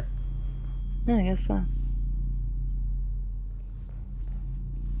right in here. Yeah, I guess so.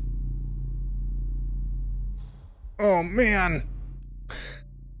 Oh, man.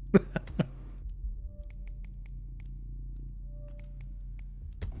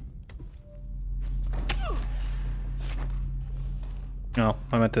 Oh,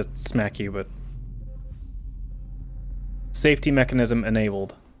 I meant to smack you, but... Safety mechanism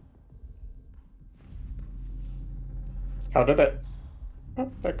enabled. How did that...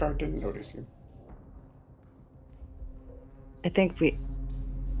 Oh, that guard didn't notice you. I think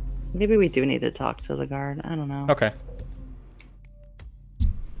maybe we do need to talk to the guard. I don't know. Okay.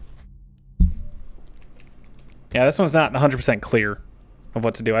 Yeah, this one's not 100% clear of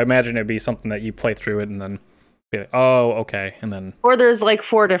what to do. I imagine it'd be something that you play through it and then be like, oh, okay, and then... Or there's like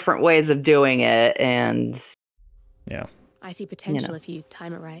 4 different ways of doing it, and... Yeah. I see potential if you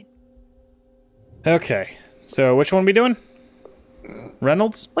time it right. Okay, so which one are we doing?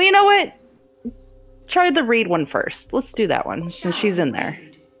 Reynolds? Well, you know what? Try the Reed one first. Let's do that one, since she's in there.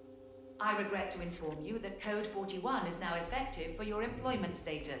 I regret to inform you that Code 41 is now effective for your employment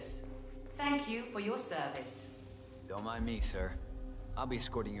status. Thank you for your service. Don't mind me, sir. I'll be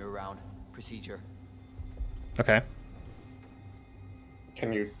escorting you around. Procedure. Okay.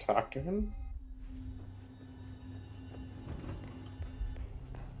 Can you talk to him?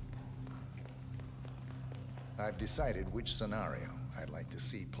 I've decided which scenario I'd like to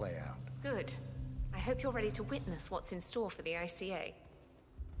see play out. Good. I hope you're ready to witness what's in store for the ICA.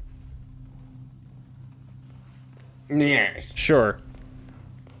 Yes. Sure.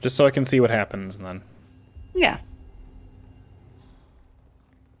 Just so I can see what happens, and then... Yeah.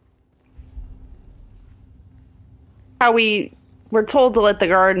 How we were told to let the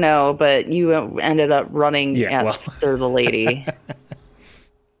guard know, but you ended up running after the lady.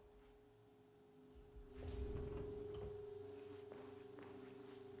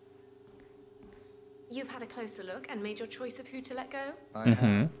 You've had a closer look and made your choice of who to let go?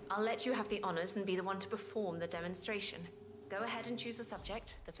 I'll let you have the honors and be the one to perform the demonstration. Go ahead and choose the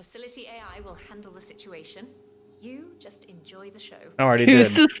subject. The facility AI will handle the situation. You just enjoy the show. I already did.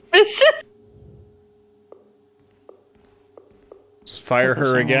 Suspicious. Let's fire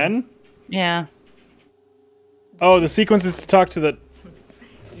her again? Yeah. Oh, the sequence is to talk to the...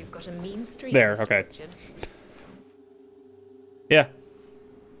 You've got a mean streak. There, Mr. okay. Richard. Yeah.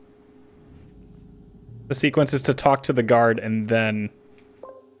 The sequence is to talk to the guard and then...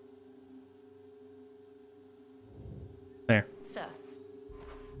 There. Sir.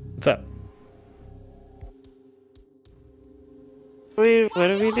 What's up? What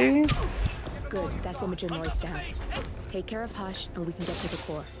are we doing? Good, that's Imogen noise down. Take care of Hush, and we can get to the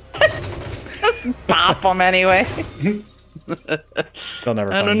core. Just pop them anyway. They'll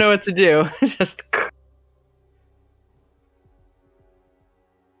never. I don't know what to do. Just.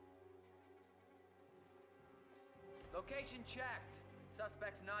 Location checked.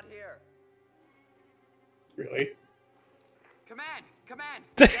 Suspect's not here. Really? Command! Command!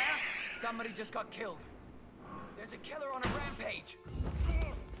 Yeah? Somebody just got killed. There's a killer on a rampage.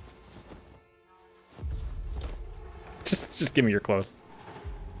 Just give me your clothes.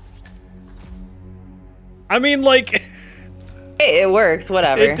 I mean, like... It works,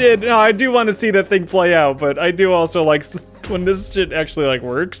 whatever. It did. No, I do want to see that thing play out, but I do also like when this shit actually, like,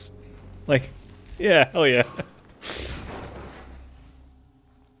 works. Like, yeah, hell yeah.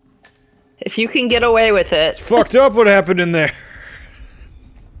 If you can get away with it. It's fucked up what happened in there.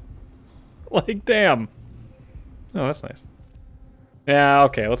 Like, damn. Oh, that's nice. Yeah,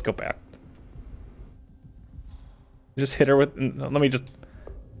 okay, let's go back. Just hit her with... Let me just...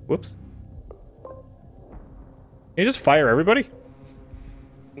 Whoops. Can you just fire everybody?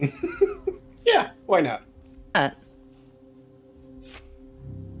 Yeah, why not?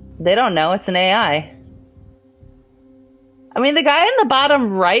 They don't know. It's an AI. I mean, the guy in the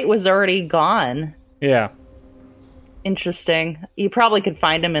bottom right was already gone. Yeah. Interesting. You probably could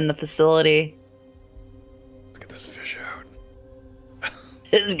find him in the facility. Let's get this fish out.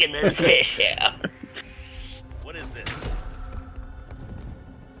 Let's get this fish out. What is this?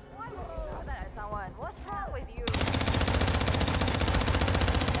 What's wrong with you?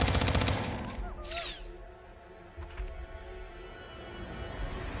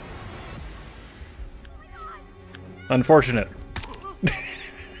 Unfortunate.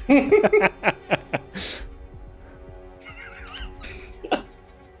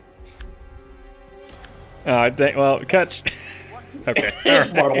 Dang, well, catch. Okay.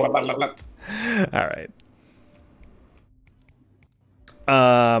 All right.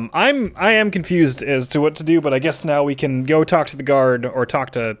 I am confused as to what to do, but I guess now we can go talk to the guard or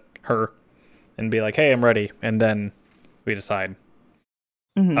talk to her and be like, "Hey, I'm ready," and then we decide.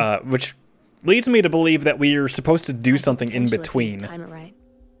 Which leads me to believe that we are supposed to do something in between. Time it right.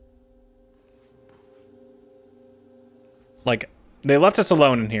 Like, they left us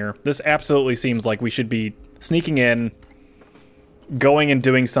alone in here. This absolutely seems like we should be sneaking in, going and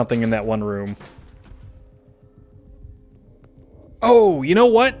doing something in that one room. Oh, you know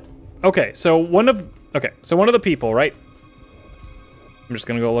what? Okay, so one of the people, right? I'm just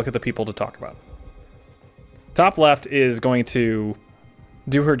gonna go look at the people to talk about. Top left is going to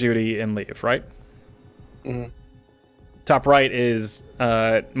do her duty and leave, right? Mm-hmm. Top right is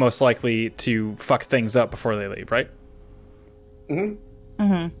most likely to fuck things up before they leave, right? Mm-hmm.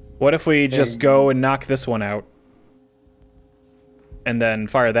 Mm-hmm. What if we just go and knock this one out and then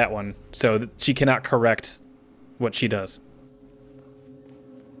fire that one so that she cannot correct what she does?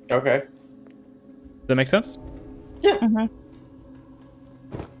 Okay. Does that make sense? Yeah. Mm-hmm.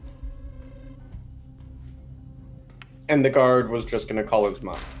 And the guard was just gonna call his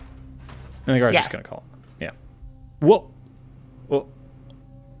mom. And the guard's just gonna call. Yeah. Whoa. Whoa.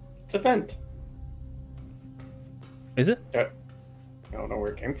 It's a vent. Is it? I don't know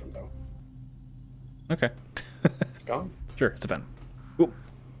where it came from though. Okay. It's gone. Sure, it's a vent. Ooh.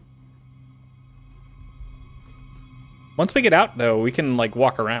 Once we get out, though, we can, like,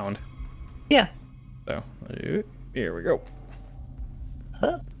 walk around. Yeah. So, here we go.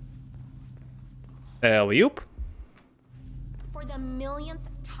 Alley-oop. For the millionth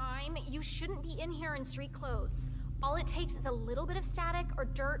time, you shouldn't be in here in street clothes. All it takes is a little bit of static or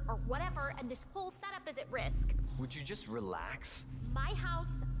dirt or whatever, and this whole setup is at risk. Would you just relax? My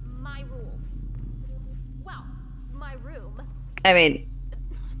house, my rules. Well, my room. I mean,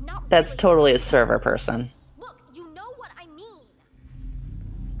 that's totally a server person. Look, you know what I mean.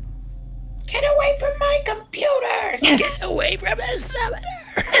 Get away from my computers! Get away from the summoner!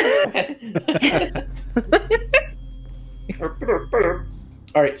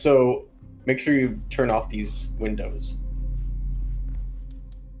 All right, so make sure you turn off these windows.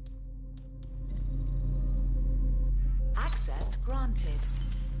 Access granted.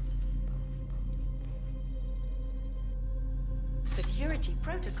 Security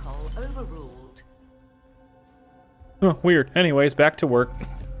protocol overruled. Oh, weird. Anyways, back to work.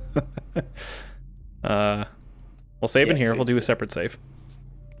 We'll save in here. We'll do a separate save.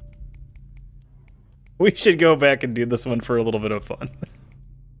 We should go back and do this one for a little bit of fun.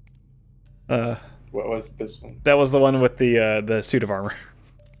 What was this one? That was the one with the suit of armor.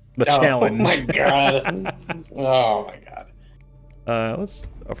 The challenge. Oh my god. Oh my god. Let's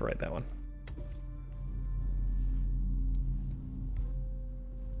overwrite that one.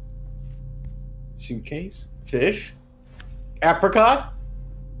 Suitcase? Fish? Apricot?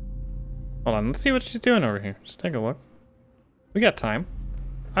 Hold on, let's see what she's doing over here. Just take a look. We got time.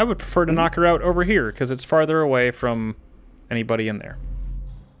 I would prefer to knock her out over here, because it's farther away from anybody in there.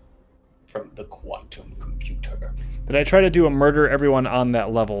 From the quantum computer. Did I try to do a murder everyone on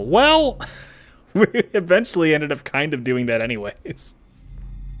that level? Well, we eventually ended up kind of doing that anyways.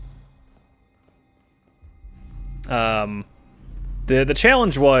 The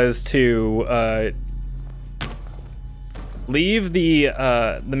challenge was to leave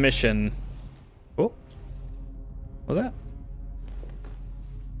the mission. Oh, what was that?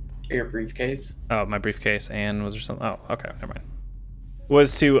 Your briefcase. Oh, my briefcase. And was there something? Oh, okay, never mind.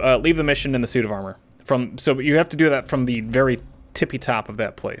 Was to leave the mission in the suit of armor. So you have to do that from the very tippy top of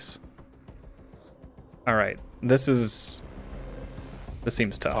that place. All right, this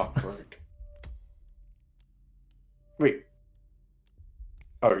seems tough. Awkward. Wait.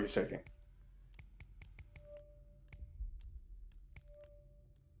 Oh, you're saying.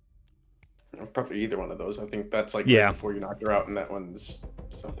 Probably either one of those. I think that's like right before you knocked her out, and that one's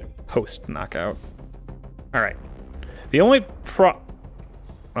something. Post knockout. All right. The only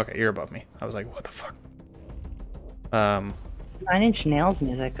Okay, you're above me. I was like, what the fuck? 9 Inch Nails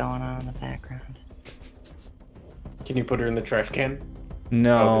music going on in the background. Can you put her in the trash can?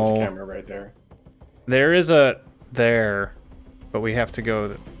 No. Oh, there's a camera right there. There is a there, but we have to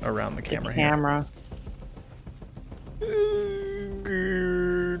go around the camera here.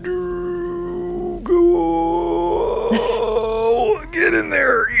 Go, get in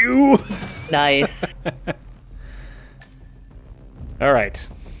there, you. Nice. All right.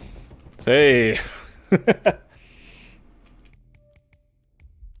 Say.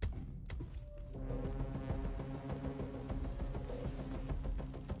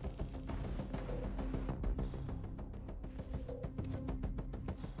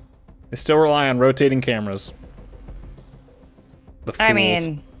 They still rely on rotating cameras. The fools. I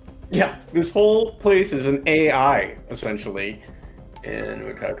mean, yeah, this whole place is an AI essentially, and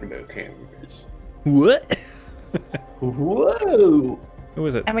we're talking about cameras. What? Whoa! Who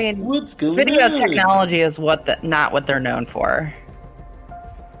is it? I mean, what's going video on? technology is not what they're known for.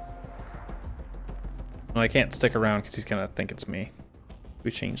 Well, I can't stick around because he's gonna think it's me.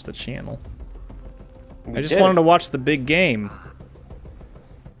 We changed the channel. I just wanted to watch the big game.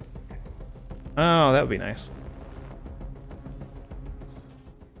 Oh, that would be nice.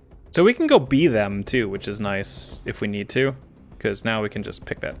 So we can go be them too, which is nice if we need to, because now we can just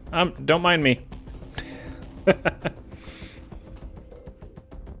pick that. Don't mind me.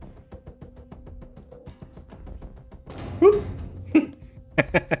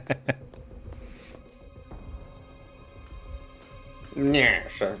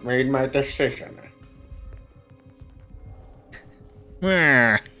 Yes, I've made my decision.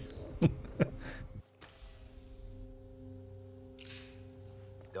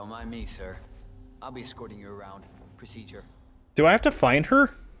 Don't mind me, sir. I'll be escorting you around. Procedure. Do I have to find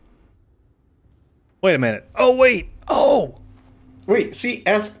her? Wait a minute. Oh, wait. Oh! Wait, see,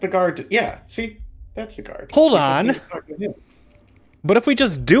 ask the guard. Yeah, see? That's the guard. Hold on. But if we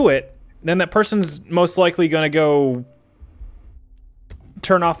just do it, then that person's most likely going to go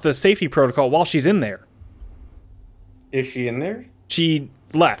turn off the safety protocol while she's in there. Is she in there? She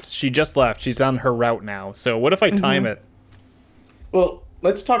left. She just left. She's on her route now. So what if I time it? Well,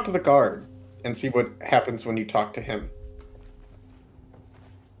 let's talk to the guard and see what happens when you talk to him.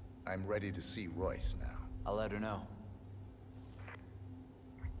 I'm ready to see Royce now. I'll let her know.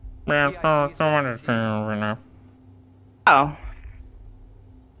 Oh.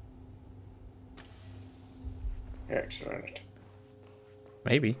 Excellent.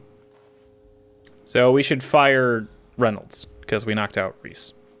 Maybe. So we should fire Reynolds because we knocked out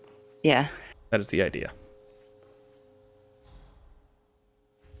Reese. Yeah. That is the idea.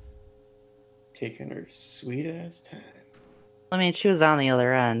 Taking her sweet ass time. I mean, she was on the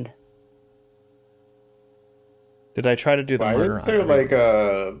other end. Did I try to do the murder? Why is there like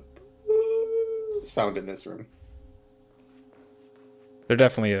a sound in this room? There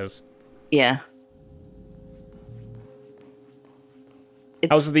definitely is. Yeah.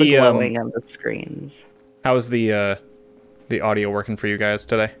 It's How's the glowing of the screens. How's the audio working for you guys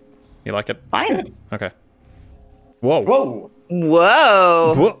today? You like it? Fine. Okay. Whoa. Whoa.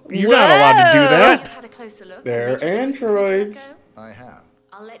 Whoa. Whoa. You're not allowed to do that. Had a closer look. They're androids. I have.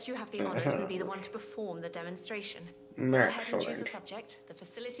 I'll let you have the honors and be the one to perform the demonstration. Go ahead and choose the subject. The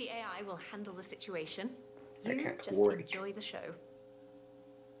facility AI will handle the situation. You just enjoy the show.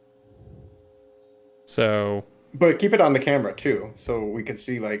 So. But keep it on the camera too, so we can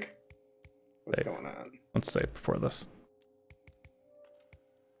see like what's going on. Let's save before this.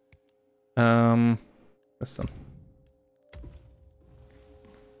 Listen.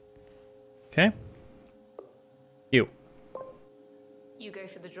 Okay. You. You go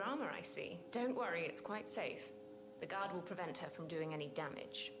for the drama, I see. Don't worry, it's quite safe. The guard will prevent her from doing any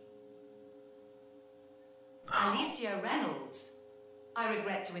damage. Alicia Reynolds, I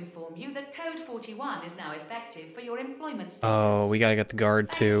regret to inform you that Code 41 is now effective for your employment status. Oh, we gotta get the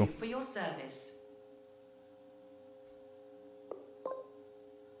guard too. Thank you for your service.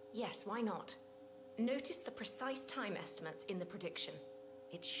 Yes, why not? Notice the precise time estimates in the prediction.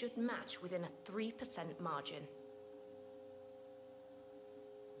 It should match within a 3% margin.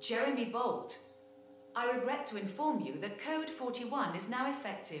 Jeremy Bolt, I regret to inform you that Code 41 is now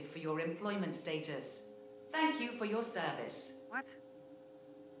effective for your employment status. Thank you for your service. What?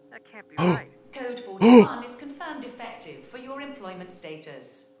 That can't be right. Code 41 is confirmed effective for your employment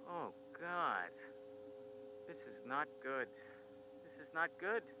status. Oh, God. This is not good. This is not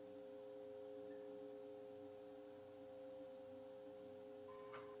good.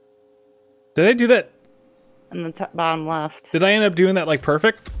 Did I do that? In the bottom left. Did I end up doing that like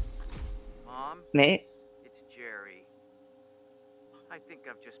perfect? Mom? Mate? It's Jerry. I think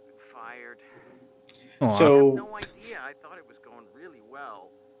I've just been fired. Aw. So, I have no idea. I thought it was going really well.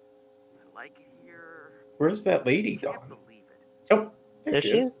 I like it here. where's that lady gone? Oh, there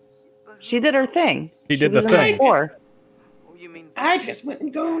she is. She did her thing. She did the was in thing. core. I just went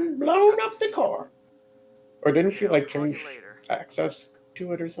and blown up the car. Or didn't she like change access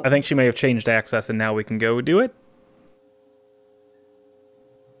to it or something? I think she may have changed access and now we can go do it.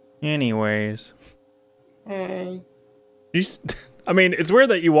 Anyways. Hey. I mean, it's weird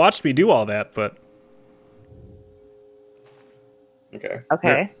that you watched me do all that, but... Okay.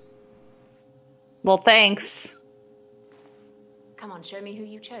 Okay. Well, thanks. Come on, show me who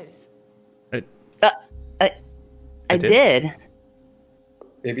you chose. I did.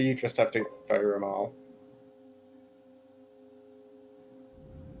 Maybe you just have to fire them all.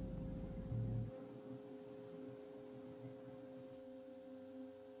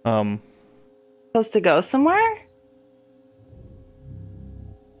 Supposed to go somewhere?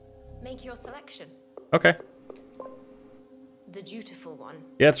 Make your selection. Okay. The dutiful one.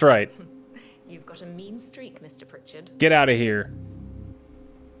 Yeah, that's right. You've got a mean streak, Mr. Pritchard. Get out of here.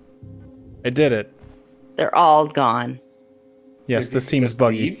 I did it. They're all gone. Yes, this seems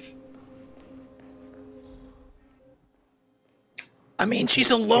buggy. I mean,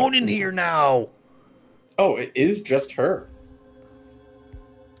 she's alone in here now. Oh, it is just her.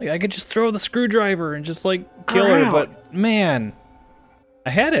 Like, I could just throw the screwdriver and just, like, kill her, but, man.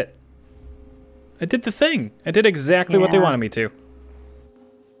 I had it. I did the thing. I did exactly what they wanted me to.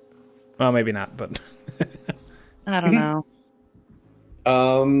 Well, maybe not, but... I don't know.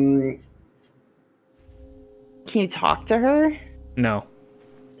 Can you talk to her? No.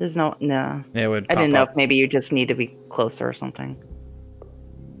 There's no... No. It would I didn't pop know up. if maybe you just need to be closer or something.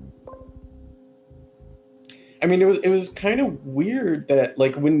 I mean, it was kind of weird that,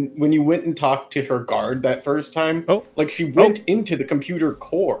 like, when you went and talked to her guard that first time, like, she went into the computer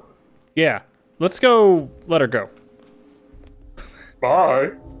core. Yeah. Let's go let her go.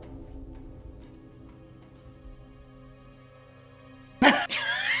 Bye.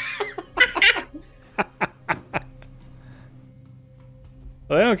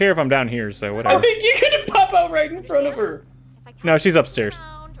 Well, I don't care if I'm down here, so whatever. I think you could pop out right in front of her. No, she's upstairs.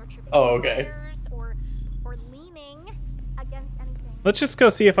 Oh, okay. Let's just go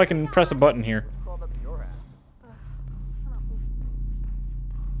see if I can press a button here.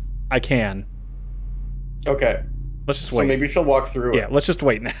 I can. Okay. Let's just So wait. maybe she'll walk through Yeah, it. let's just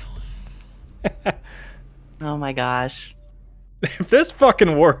wait now. Oh my gosh. If this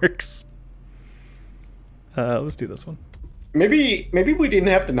fucking works. Let's do this one. Maybe we didn't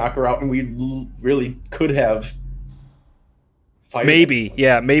have to knock her out, and we really could have. Maybe,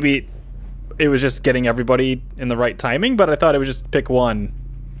 yeah, maybe it was just getting everybody in the right timing, but I thought it was just pick one.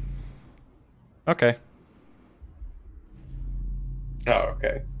 Okay. Oh,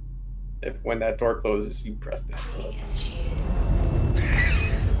 okay. When that door closes, you press that button.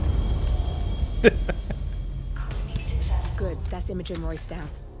 Good, that's Imogen Royce down.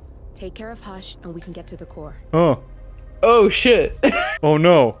 Take care of Hush, and we can get to the core. Oh. Oh, shit. Oh,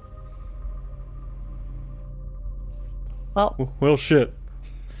 no. Well. Well, shit.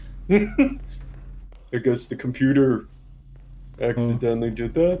 I guess the computer accidentally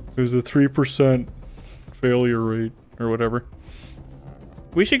did that. There's a 3% failure rate, or whatever.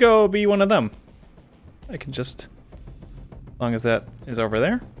 We should go be one of them. I can just... As long as that is over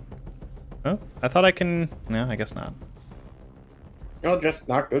there. Oh, I thought I can... No, I guess not. I'll just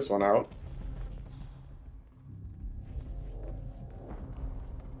knock this one out.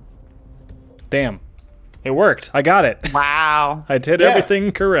 Damn. It worked. I got it. Wow. I did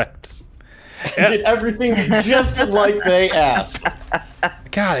everything correct. Did everything just like they asked.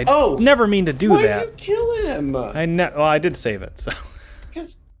 God, I never mean to do why'd that. You kill him? Well, I did save it, so.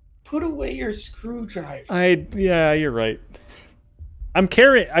 Just put away your screwdriver. Yeah, you're right.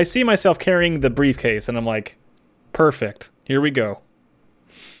 I see myself carrying the briefcase, and I'm like, perfect. Here we go.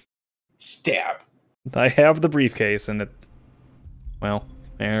 Stab. I have the briefcase, and well,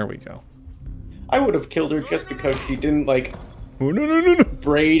 there we go. I would have killed her just because she didn't, like, no.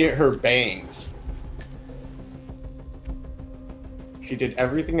 braid her bangs. She did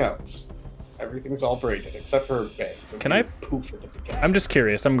everything else. Everything's all braided, except for her bangs. Can I? Poof at the beginning. I'm just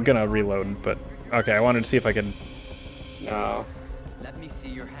curious. I'm gonna reload, but... Okay, I wanted to see if I could... No. Let me see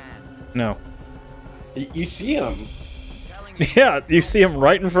your hands. No. You see him. Yeah, you see him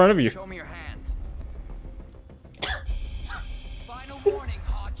right in front of you. Show me your hands. Final warning,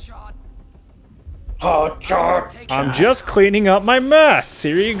 hotshot. Hotshot. I'm just cleaning up my mess.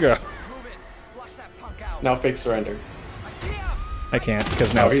 Here you go. Now fake surrender. I can't,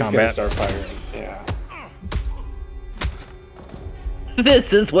 because now it's he's combat. Gonna start firing. Yeah.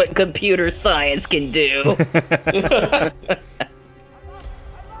 This is what computer science can do.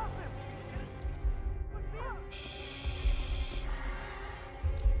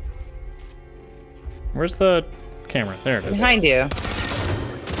 Where's the camera? There it is. Behind you.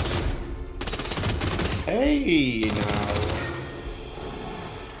 Hey, now.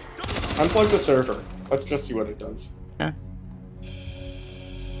 Unplug the server. Let's just see what it does. Huh.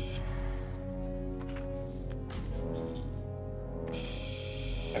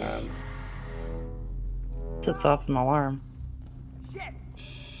 Sets off an alarm. Shit!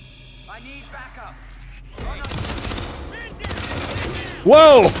 I need backup.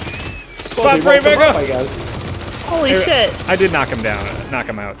 Whoa! Well, Right back up! Holy shit! I did knock him down, knock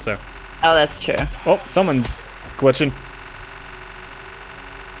him out, so. Oh, that's true. Oh, someone's glitching.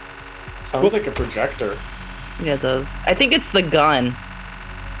 Sounds like a projector. Yeah, it does. I think it's the gun.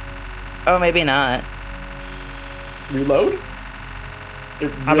 Oh, maybe not. Reload?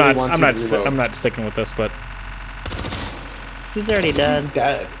 I'm not sticking with this, but he's already dead. He's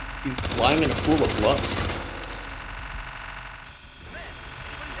dead. He's lying in a pool of blood.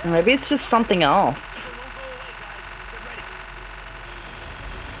 Maybe it's just something else.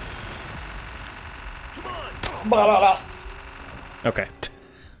 Okay.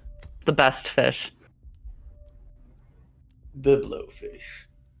 The best fish. The blowfish.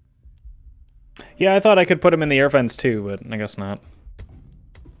 Yeah, I thought I could put him in the air vents too, but I guess not.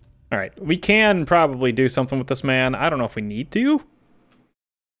 Alright, we can probably do something with this man. I don't know if we need to.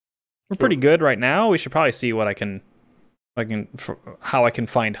 We're pretty good right now. We should probably see what how I can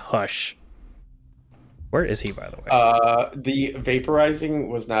find Hush. Where is he, by the way? The vaporizing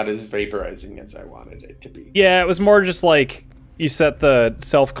was not as vaporizing as I wanted it to be. Yeah, it was more just like you set the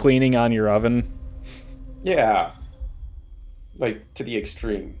self-cleaning on your oven. Yeah. Like, to the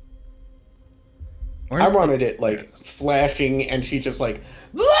extreme. I wanted it, like, flashing, and she just, like...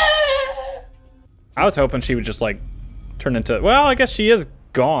 I was hoping she would just, like, turn into... Well, I guess she is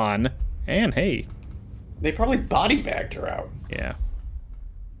gone. And, hey. They probably body bagged her out. Yeah.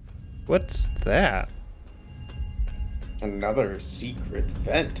 What's that? Another secret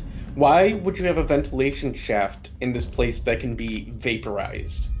vent. Why would you have a ventilation shaft in this place that can be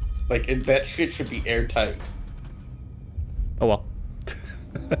vaporized? Like, that shit should be airtight. Oh, well.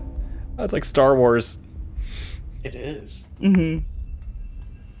 That's like Star Wars. It is. Mm-hmm.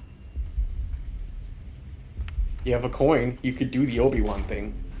 You have a coin, you could do the Obi-Wan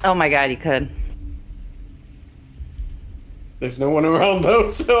thing. Oh my god, you could. There's no one around though,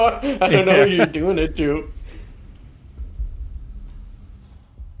 so I don't know who you're doing it to.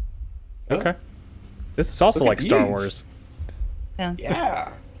 Okay. This is also Look like at Star these. Wars. Yeah.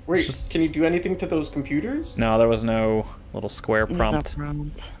 Yeah. Wait, can you do anything to those computers? No, there was no little square There's no prompt.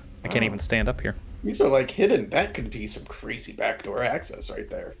 prompt. I can't even stand up here. These are like hidden. That could be some crazy backdoor access right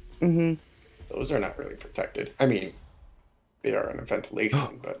there. Mm-hmm. Those are not really protected. I mean, they are in a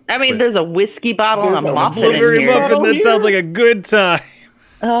ventilation, but... I mean, there's a whiskey bottle and a muffin in Blueberry here. muffin, that sounds like a good time.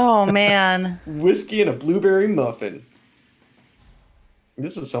 Oh, man. Whiskey and a blueberry muffin.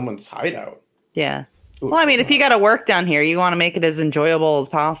 This is someone's hideout. Yeah. Well, I mean, if you got to work down here, you want to make it as enjoyable as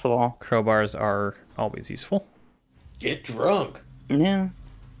possible. Crowbars are always useful. Get drunk. Yeah.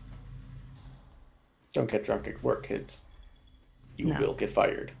 Don't get drunk at work, kids. You will get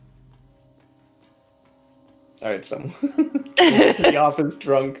fired. I had someone in the office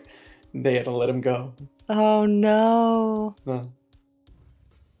drunk. They had to let him go. Oh, no. Huh.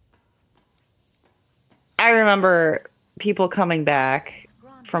 I remember people coming back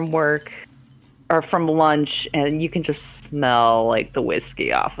from work or from lunch, and you can just smell like the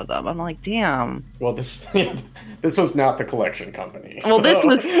whiskey off of them. I'm like, damn. Well, this was not the collection company. Well, so. this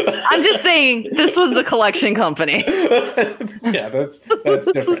was. I'm just saying, this was the collection company. Yeah, that's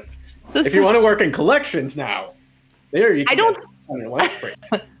different. If you want to work in collections now, there you. Can get on your lunch break.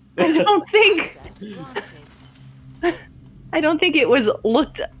 I don't think. I don't think it was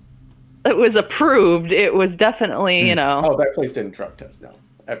looked. It was approved. It was definitely, you know. Oh, that place didn't drug test. No,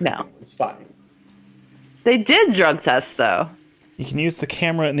 everything was fine. They did drug test though. You can use the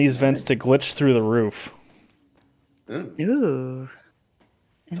camera in these vents to glitch through the roof. Ooh.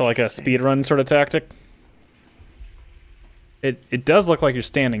 So like a speedrun sort of tactic. It does look like you're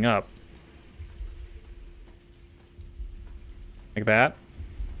standing up. Like that.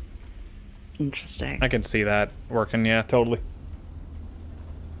 Interesting. I can see that working, yeah, totally.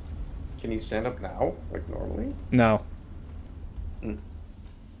 Can you stand up now, like normally? No.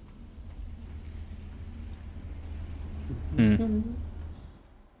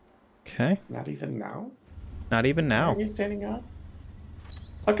 Okay. Not even now? Not even now. Are you standing up?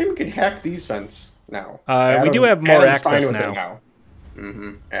 How come you can hack these vents now? We do have more access now.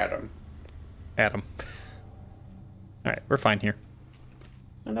 Adam. Alright, we're fine here.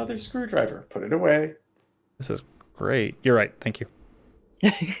 Another screwdriver. Put it away. This is great. You're right. Thank you.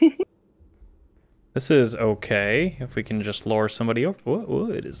 This is okay. If we can just lure somebody over.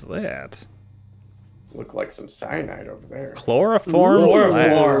 What is that? Look like some cyanide over there. Chloroform.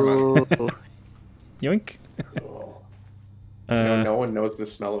 Yoink. Cool. No one knows the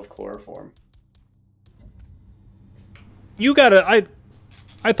smell of chloroform. You gotta.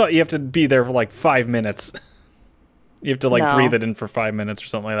 I thought you have to be there for like 5 minutes. You have to like breathe it in for 5 minutes or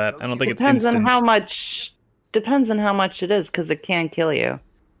something like that. I don't think it's instant. Depends on how much it is, because it can kill you.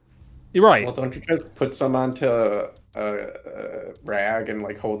 You're right. Well, don't you just put some onto a rag and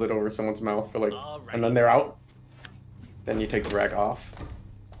like hold it over someone's mouth for like, and then they're out. Then you take the rag off.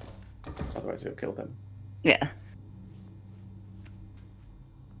 Otherwise, you'll kill them. Yeah.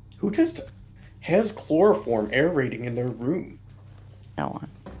 Who just has chloroform aerating in their room? No one.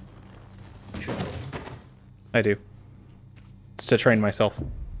 I do. It's to train myself.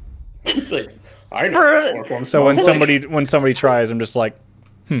 It's like I know chloroform. So when somebody tries, I'm just like,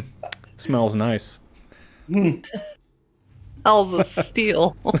 smells nice. Smells of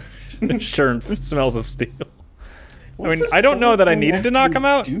steel. Sure, smells of steel. I mean, I don't know that I needed to knock him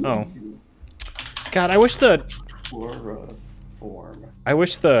out. Oh, God, I wish the. Chloroform. I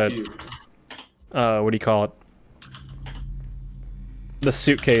wish the. What do you call it? The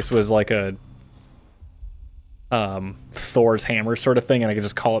suitcase was like a. Thor's hammer sort of thing, and I could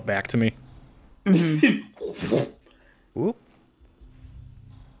just call it back to me. Whoop.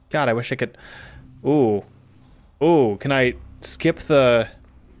 God, I wish I could. Ooh, can I skip the?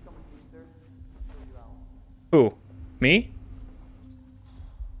 Ooh, me?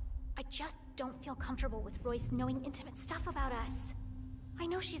 I just don't feel comfortable with Royce knowing intimate stuff about us. I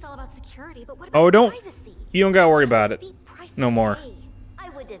know she's all about security, but what about privacy? You don't gotta worry about it. No more. I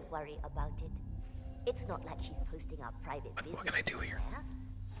wouldn't worry about it. It's not like she's posting our private business. What can I do here?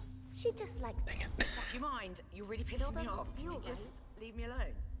 She just likes. Do you mind? You're really pissing me off. Can you just leave me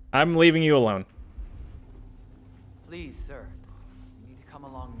alone? I'm leaving you alone. Please, sir. You need to come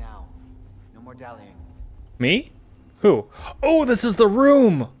along now. No more dallying. Me? Who? Oh, this is the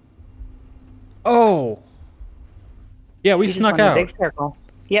room! Oh. Yeah, we snuck out. Big circle.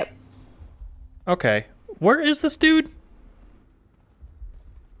 Yep. Okay. Where is this dude?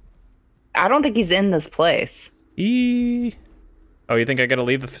 I don't think he's in this place. Oh, you think I gotta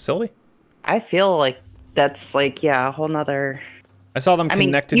leave the facility? I feel like that's like, yeah, a whole nother... I saw them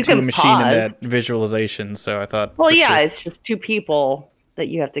connected to a machine in that visualization, so I thought... Well, yeah, it's just 2 people that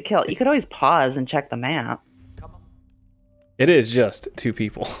you have to kill. You could always pause and check the map. It is just 2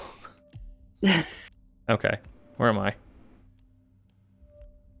 people. Okay, where am I?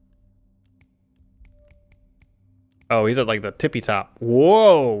 Oh, he's at like the tippy top.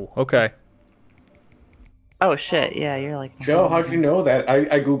 Whoa, okay. Oh shit, yeah, you're like... Joe, how'd you know that?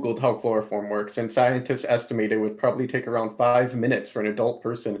 I googled how chloroform works, and scientists estimate it would probably take around 5 minits for an adult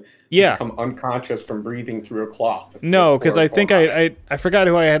person to become unconscious from breathing through a cloth. No, because I think I forgot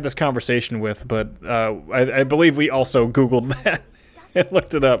who I had this conversation with, but I believe we also googled that and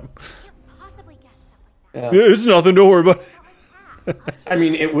looked it up. Yeah. It's nothing to worry about. I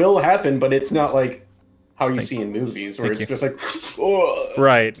mean, it will happen, but it's not like how you see in movies, where it's just like... Oh.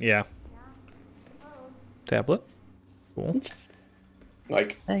 Right, yeah. Tablet. Cool.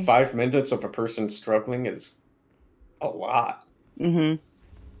 Like 5 minutes of a person struggling is a lot. Mm-hmm.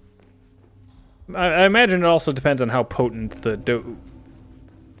 I imagine it also depends on how potent the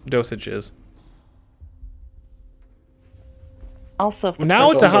dosage is. Also, if the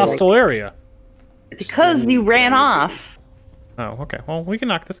Now it's a person- hostile area. Because you ran off. Oh, okay. Well, we can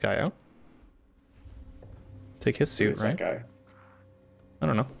knock this guy out. Take his suit, Who's right? that guy? I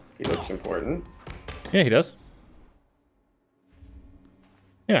don't know. He looks important. Yeah, he does.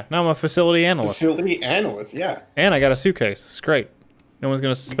 Yeah, now I'm a facility analyst. Facility analyst, yeah. And I got a suitcase. This is great. No one's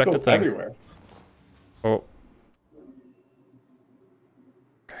gonna suspect go a thing. everywhere. Oh.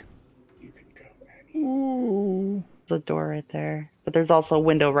 Ooh. There's a door right there. But there's also a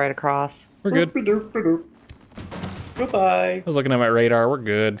window right across. We're good. Goodbye. I was looking at my radar. We're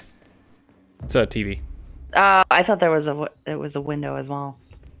good. It's a TV. I thought there was a window as well.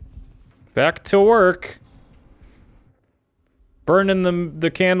 Back to work. Burning the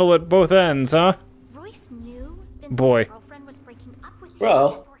candle at both ends, huh? Royce knew Vincent's Boy. girlfriend was breaking up with him.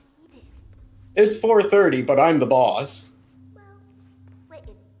 Well, it's 4:30, but I'm the boss.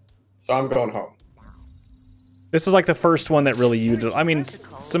 So I'm going home. This is like the first one that really used. I mean,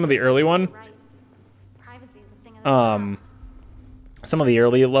 some of the early one. Some of the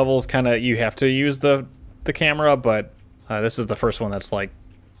early levels kind of you have to use the camera, but this is the first one that's like,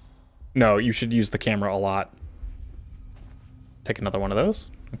 no, you should use the camera a lot. Take another one of those.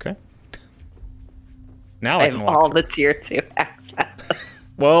 Okay. Now I can walk all through. the tier 2 access.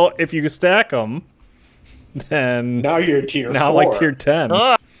 Well, if you stack them, then now you're tier 4. Now like tier 10.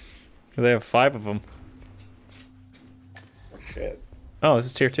 Ugh. They have 5 of them. Shit. Oh, this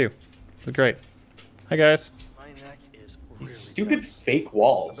is tier 2. This is great. Hi guys. These stupid fake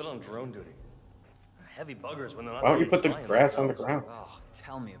walls. I've been on drone duty. Heavy buggers when they're not. Why don't you really put the flying grass on the themselves. ground? Oh,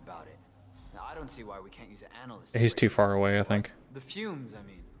 tell me about it. Now, I don't see why we can't use an analyst. He's too far away, I think. The fumes, I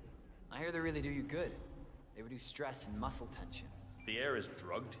mean. I hear they really do you good. They reduce stress and muscle tension. The air is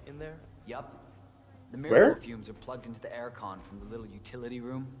drugged in there. Yup. The Where? miracle fumes are plugged into the aircon from the little utility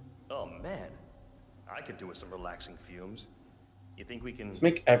room. Oh man, I could do with some relaxing fumes. You think we can? Let's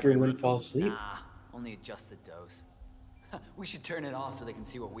make everyone fall asleep. Nah, only adjust the dose. We should turn it off so they can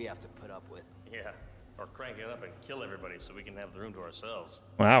see what we have to put up with. Yeah, or crank it up and kill everybody so we can have the room to ourselves.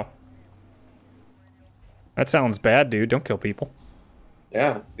 Wow. That sounds bad, dude. Don't kill people.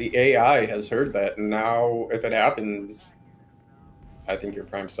 Yeah, the AI has heard that, and now if it happens, I think you're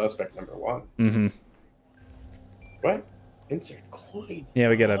prime suspect number 1. Mm-hmm. What? Insert coin. Yeah,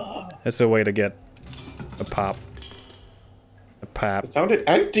 we get a. It's a way to get a pop. A pop. It sounded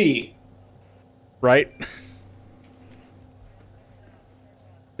empty. Right?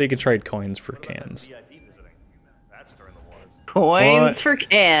 They could trade coins for cans. Coins for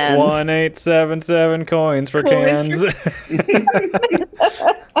cans. 1877 coins for Coins cans.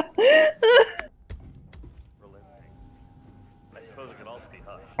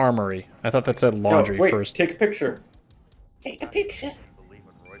 Armory. I thought that said laundry No, wait, first. Take a picture. Take a picture.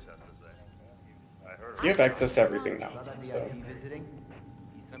 You have access to everything now. So.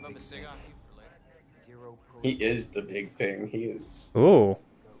 He is the big thing. He is. Ooh.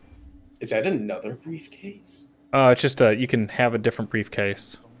 Is that another briefcase? It's just you can have a different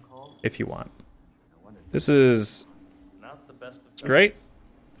briefcase if you want. This is great.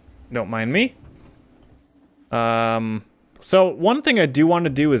 Don't mind me. So one thing I do want to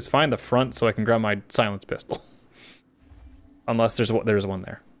do is find the front so I can grab my silenced pistol. Unless there's one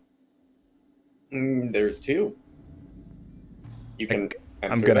there. There's 2. You can.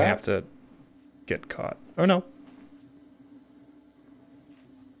 I'm gonna have to get caught. Oh no.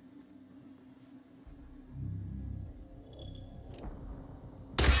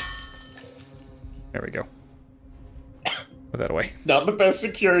 There we go. Put that away. Not the best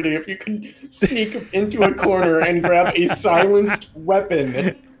security if you can sneak into a corner and grab a silenced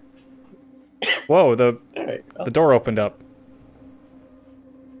weapon. Whoa, the Alright, well. the door opened up.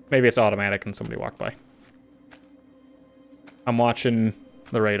 Maybe it's automatic and somebody walked by. I'm watching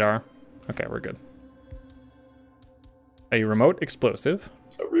the radar. Okay, we're good. A remote explosive.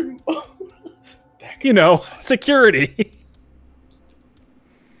 A remote. You know, security.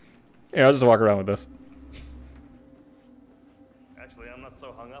 Yeah, I'll just walk around with this. Actually, I'm not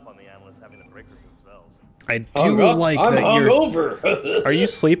so hung up on the analysts having the breakers themselves. I do like I'm that you're. hungover. Are you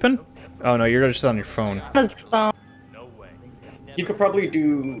sleeping? Oh no, you're just on your phone. His phone. You could probably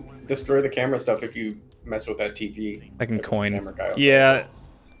destroy the camera stuff if you mess with that TV. I can coin. Camera guy. Yeah.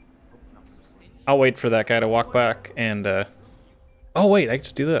 I'll wait for that guy to walk back and. Oh wait, I can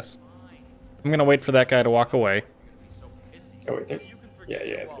just do this. I'm gonna wait for that guy to walk away. Oh wait, there's.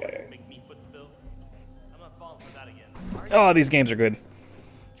 Yeah. Oh, these games are good.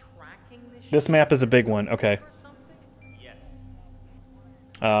 This map is a big one. Okay.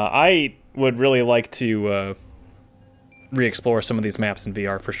 I would really like to re-explore some of these maps in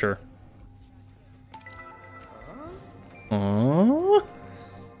VR for sure. Oh.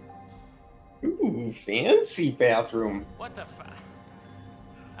 Ooh, fancy bathroom. What the fuck?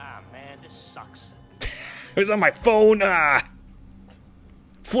 Ah, man, this sucks. It was on my phone. Ah.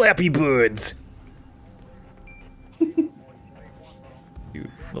 Flappy Birds. You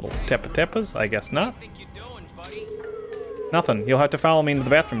little teppa-teppas? I guess not. Nothing. You'll have to follow me into the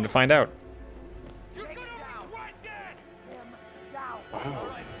bathroom to find out. Wow.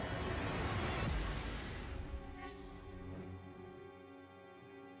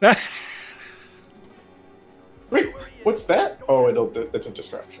 Wait, what's that? Oh, it's a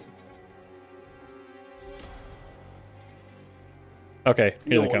distraction. Okay,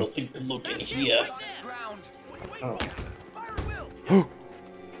 here they come. Look in here. Oh.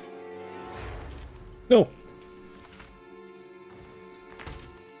 No.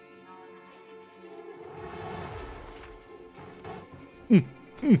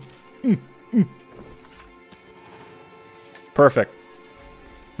 Perfect.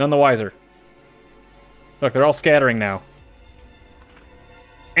 None the wiser. Look, they're all scattering now.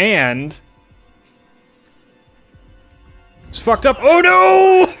 And it's fucked up. Oh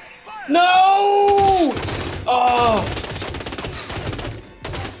no! No! Oh!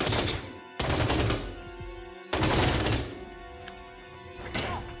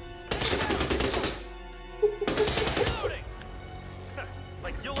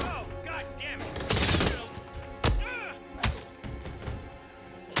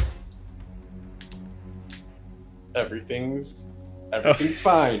 Everything's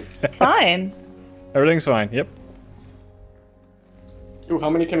fine. Fine. Everything's fine. Yep. Ooh, how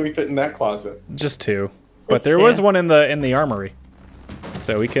many can we fit in that closet? Just 2. But there was one in the armory.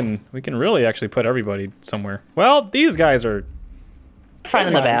 So we can really actually put everybody somewhere. Well, these guys are fine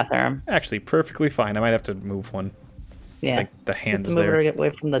in the bathroom. Actually perfectly fine. I might have to move one. Yeah. I think the hand is move there. her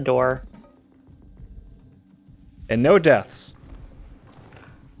away from the door. And no deaths.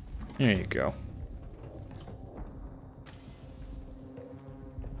 There you go.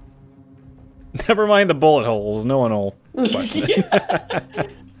 Never mind the bullet holes. No one will. And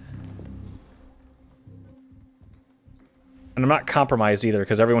I'm not compromised either,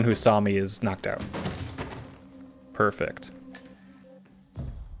 because everyone who saw me is knocked out. Perfect.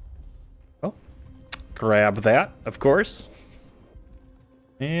 Oh. Grab that, of course.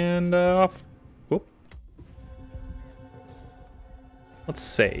 And off. Whoop. Let's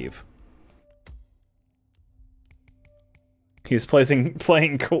save. He's playing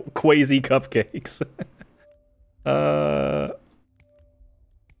Quasi Cupcakes. I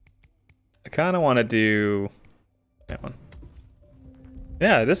kind of want to do that one.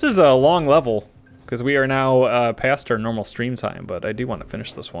 Yeah, this is a long level because we are now past our normal stream time, but I do want to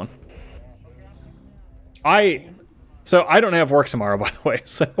finish this one. So I don't have work tomorrow, by the way.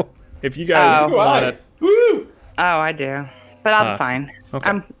 So if you guys want it, oh, I do, but I'm fine. Okay.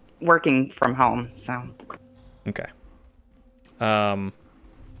 I'm working from home, so okay. All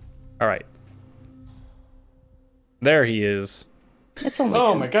right. There he is. It's only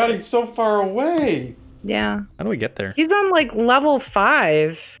oh my god, he's so far away. Yeah. How do we get there? He's on like level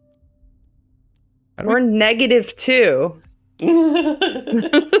 5. We're -2.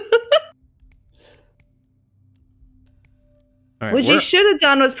 Right, what you should have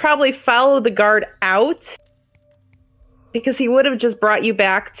done was probably follow the guard out, because he would have just brought you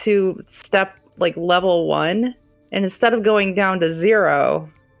back to step like level 1, and instead of going down to 0,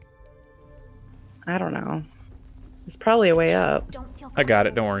 I don't know. There's probably a way up. I got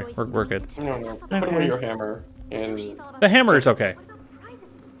it. Don't worry. We're good. No. Put away your hammer. And the hammer is okay.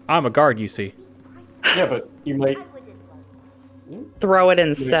 I'm a guard, you see. Yeah, but you might throw it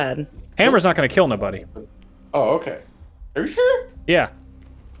instead. Hammer's not going to kill nobody. Oh, okay. Are you sure? Yeah.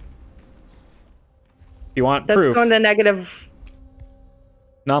 You want That's proof? going to negative.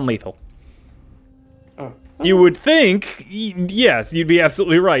 Non-lethal. Oh. You would think, yes, you'd be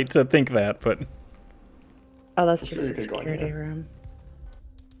absolutely right to think that, but... Oh, that's just a security room.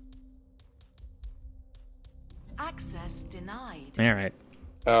 Access denied. All right.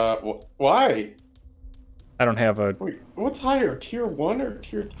 Why? I don't have a... Wait, what's higher, tier 1 or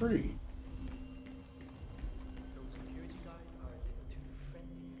tier 3?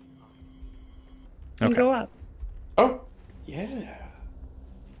 Okay. Go up. Oh, yeah.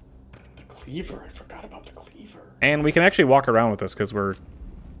 The cleaver. I forgot about the cleaver. And we can actually walk around with this because we're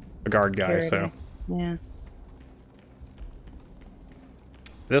a guard guy, so... Yeah.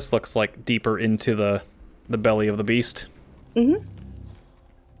 This looks like deeper into the belly of the beast. Mm-hmm.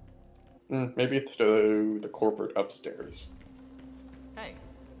 Maybe it's the corporate upstairs. Hey.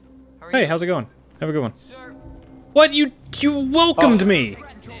 Hey, how's it going? Have a good one. Sir. What? You welcomed me!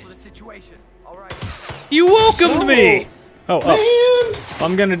 The situation. All right. You welcomed me! Oh, oh.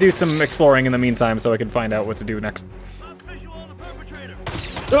 I'm gonna do some exploring in the meantime so I can find out what to do next.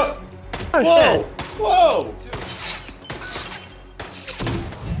 Oh, whoa! Whoa!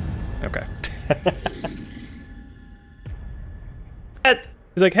 Okay.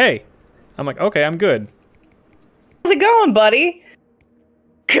 He's like, hey. I'm like, okay, I'm good. How's it going, buddy?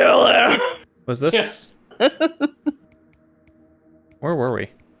 Kill him! Was this... Where were we?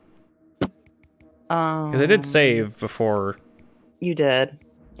 Because I did save before. You did.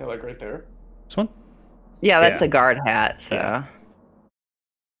 Yeah, like right there. This one? Yeah, that's a guard hat, so... Yeah.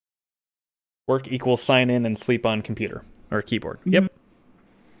 Work equals sign in and sleep on computer. Or keyboard. Mm-hmm. Yep.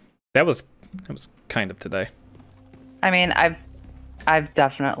 That was kind of today. I mean, I've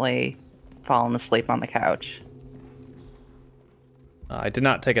definitely fallen asleep on the couch. I did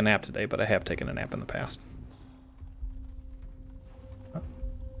not take a nap today, but I have taken a nap in the past.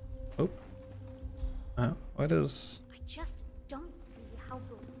 What is... I just don't see how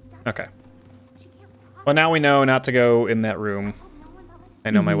Okay. Well, now we know not to go in that room. I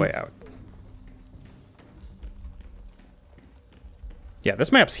know my way out. Yeah,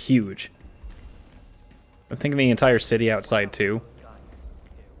 this map's huge. I'm thinking the entire city outside, too.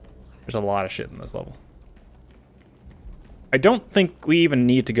 There's a lot of shit in this level. I don't think we even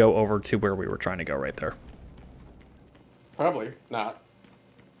need to go over to where we were trying to go right there. Probably not.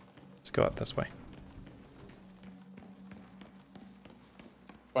 Let's go out this way.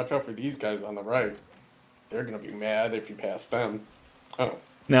 Watch out for these guys on the right. They're gonna be mad if you pass them. Oh.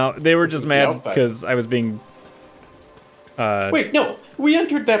 No, they were just mad because I was being... Wait, no. We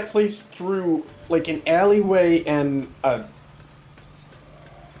entered that place through, like, an alleyway and a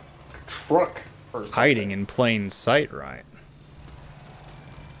truck or something. Hiding in plain sight, right?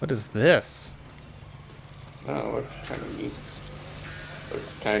 What is this? Oh, looks kind of neat.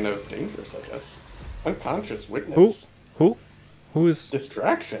 Looks kind of dangerous, I guess. Unconscious witness. Who's...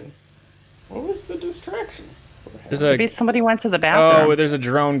 Distraction. What was the distraction? Maybe somebody went to the bathroom. Oh, there's a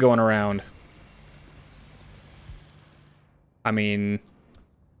drone going around. I mean...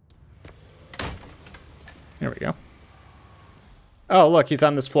 There we go. Oh, look, he's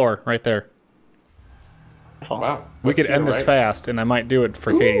on this floor, right there. Wow. We could end this fast, and I might do it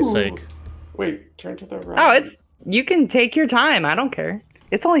for Katie's sake. Wait, turn to the right. Oh, it's... You can take your time. I don't care.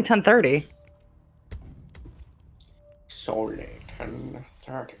 It's only 10:30. Solely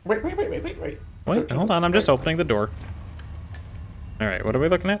 10:30. Wait. Wait, hold on. I'm just opening the door. All right, what are we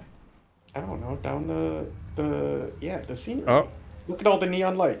looking at? I don't know. Down the scenery. Oh. Look at all the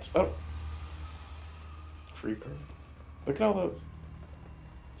neon lights. Oh. Creeper. Look at all those.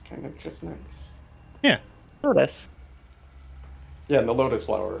 It's kind of just nice. Yeah. Lotus. Yeah, and the lotus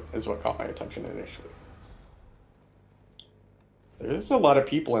flower is what caught my attention initially. There's a lot of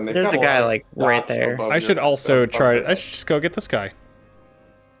people in there. There's a guy like right there. I should also try. I should just go get this guy.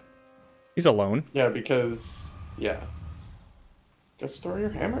 He's alone. Yeah, because just throw your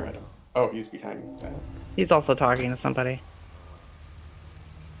hammer at him. Oh, he's behind that. He's also talking to somebody.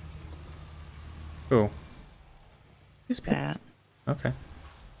 Who? He's that. Okay.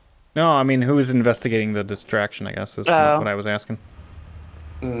 No, I mean, who is investigating the distraction? I guess is what I was asking.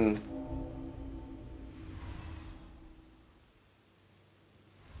 Hmm.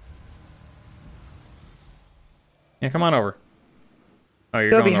 Yeah, come on over. Oh,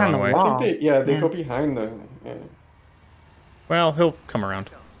 you're going the wrong way. I think they go behind the... Yeah. Well, he'll come around.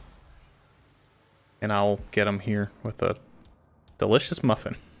 And I'll get him here with a delicious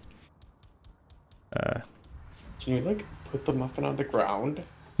muffin. Can you, like, put the muffin on the ground?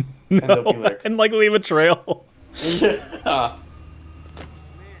 No, and they'll be like... and, like, leave a trail. Yeah.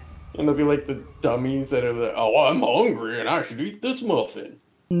 And they'll be like the dummies that are like, oh, I'm hungry and I should eat this muffin.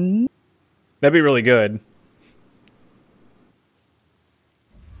 That'd be really good.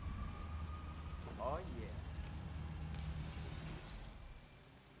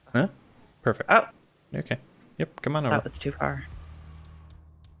 Huh? Perfect. Oh. Okay. Yep, come on over. That was too far.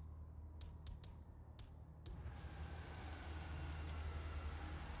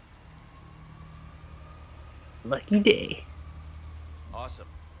 Lucky day. Awesome.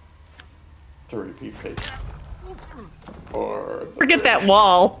 3 beefcakes. Or... Forget that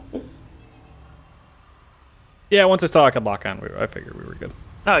wall. Yeah, once I saw I could lock on, I figured we were good.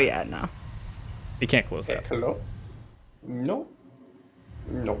 Oh, yeah, no. You can't close that. Close? No.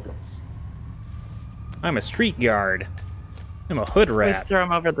 No close. I'm a street guard. I'm a hood rat. Just throw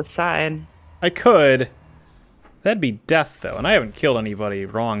him over the side. I could. That'd be death, though, and I haven't killed anybody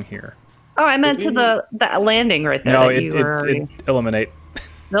wrong here. Oh, I meant to the landing right there. No, that it eliminate.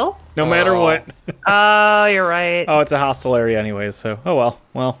 No? No matter what. Oh, you're right. Oh, it's a hostile area anyway, so... Oh, well.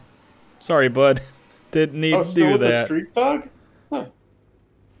 Well, sorry, bud. Didn't need to still do with the that. street dog? Huh.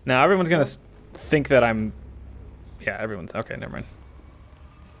 Now everyone's gonna think that I'm. Yeah, everyone's okay. Never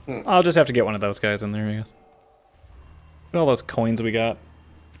mind. I'll just have to get one of those guys in there, I guess. Look at all those coins we got.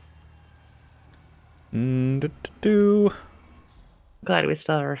 Glad we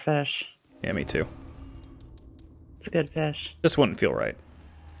still have our fish. Yeah, me too. It's a good fish. This wouldn't feel right.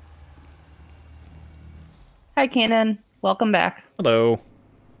 Hi, Kanan. Welcome back. Hello.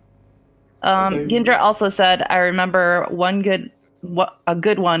 Gendra also said, I remember a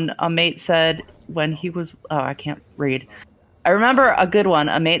good one a mate said when he was... Oh, I can't read. I remember a good one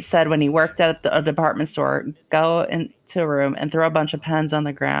a mate said when he worked at a department store, go into a room and throw a bunch of pens on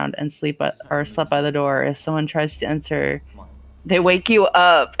the ground and sleep by the door. If someone tries to enter, they wake you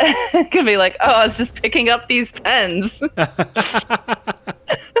up. It could be like, oh, I was just picking up these pens.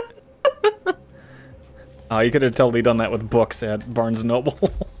 Oh, you could have totally done that with books at Barnes & Noble.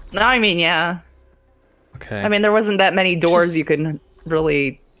 No, I mean, yeah. Okay. I mean, there wasn't that many doors you could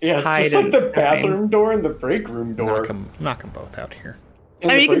really hide. It's just like the bathroom door and the break room door. Knock them both out here. In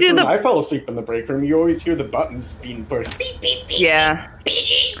the break room, I fell asleep in the break room. You always hear the buttons being pushed. Beep, beep, beep, yeah. beep,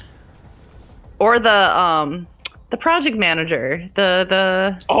 beep. Or the project manager.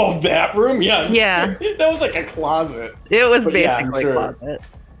 The Oh, that room? Yeah. Yeah. That was like a closet. It was But basically yeah, a closet.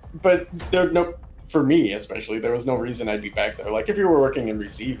 But for me especially, there was no reason I'd be back there. Like if you were working in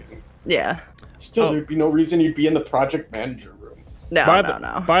receiving. Yeah. Still, there'd be no reason you'd be in the project manager room. No.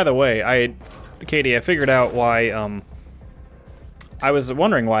 By the way, Katie, I figured out why. I was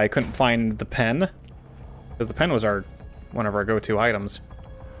wondering why I couldn't find the pen, because the pen was one of our go-to items.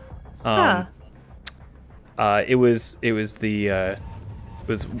 It was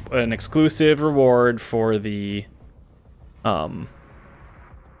an exclusive reward for the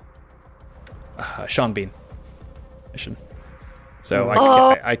Sean Bean mission. So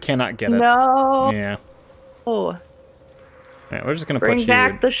I cannot get it. No. Yeah. Oh. Yeah, we're just gonna Bring put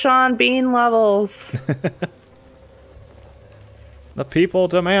back you. the Sean Bean levels. The people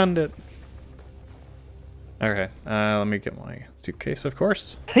demand it. Okay, let me get my suitcase, of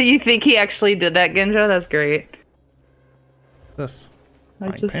course. You think he actually did that, Gendra? That's great. This.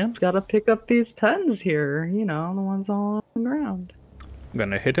 I just gotta pick up these pens here. You know, the ones all on the ground. I'm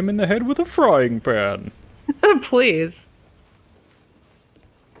gonna hit him in the head with a frying pan. Please.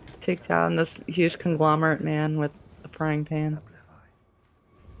 Take down this huge conglomerate man with a frying pan.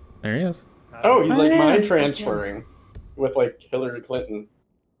 There he is. Oh, he's like mind transferring with like Hillary Clinton.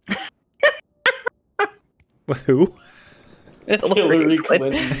 With who? Hillary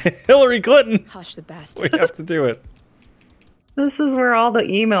Clinton. Hillary Clinton. Hush the bastard. We have to do it. This is where all the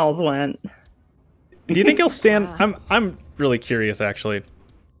emails went. Do you think he'll stand? I'm really curious, actually.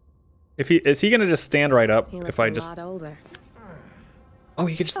 Is he gonna just stand right up? He looks If I a just. lot older. Oh,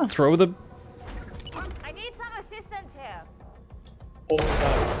 you could just throw the. I need some assistance here.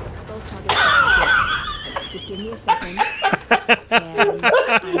 Those targets are here. Just give me a second. And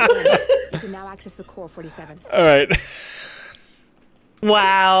you can now access the core 47. All right.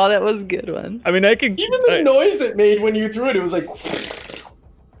 Wow, that was a good one. I mean, I could. Even the noise it made when you threw it, it was like.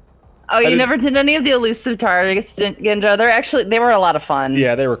 Oh, you never did any of the elusive targets, Gendra? They were a lot of fun.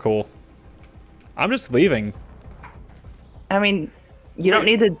 Yeah, they were cool. I'm just leaving. I mean, you don't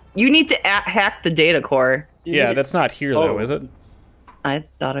need to. You need to hack the data core. Yeah, that's not here though, is it? I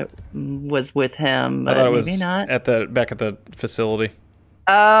thought it was with him, but I thought it was maybe not. back at the facility.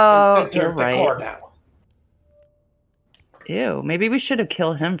 Oh, you're the right. core now. Ew, maybe we should have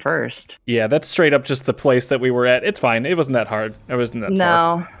killed him first. Yeah, that's straight up just the place that we were at. It's fine. It wasn't that hard. It wasn't that far.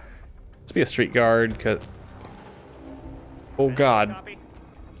 No. Let's be a street guard, cause... Oh god.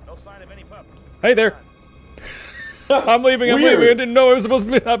 Hey there! I'm leaving, I'm leaving. I didn't know I was supposed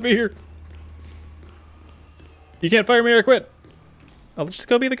to not be here. You can't fire me or I quit. Oh, let's just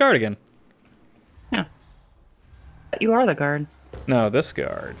go be the guard again. Yeah. You are the guard. No, this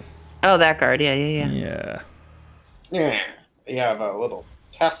guard. Oh, that guard. Yeah. Yeah. Yeah. You have a little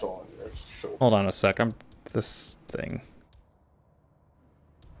tassel on your shoulder. Hold on a sec. I'm this thing.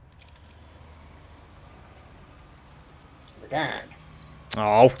 God.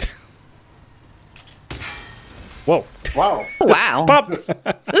 Oh. Whoa. Wow. Wow. Pops.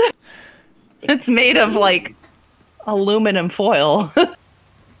 It's made of like aluminum foil.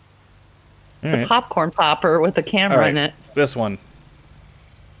 It's a popcorn popper with a camera in it. This one.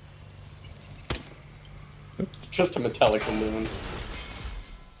 It's just a metallic balloon.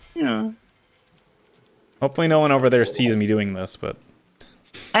 Yeah. Hopefully no one over there sees me doing this, but...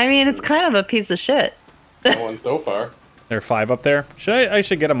 I mean, it's kind of a piece of shit. No one so far. There are 5 up there. I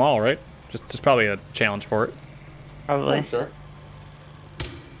should get them all, right? There's probably a challenge for it. Probably. I'm sure.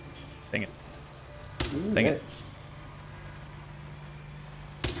 Dang it. Dang it.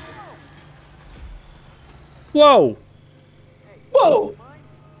 Whoa! Whoa!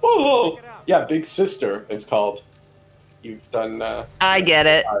 Whoa! Yeah, Big Sister, it's called. You've done, I get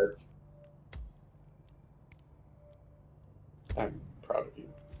it. I'm proud of you.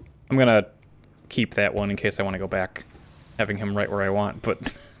 I'm gonna keep that one in case I want to go back, having him right where I want,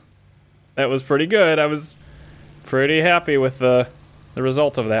 but that was pretty good. I was pretty happy with the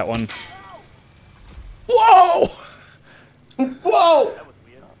result of that one. Whoa! Whoa!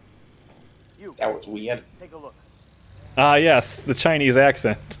 That was weird. Take a look. Ah, yes, the Chinese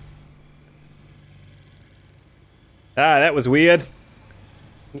accent. Ah, that was weird.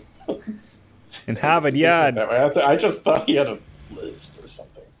 In Harvard Yard. I just thought he had a lisp or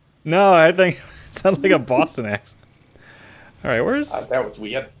something. No, I think it sounded like a Boston accent. All right, where's... that was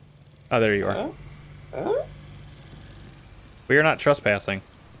weird. Oh, there you are. Huh? We are not trespassing.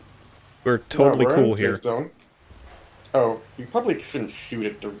 We're totally we're cool in here. safe zone. Oh, you probably shouldn't shoot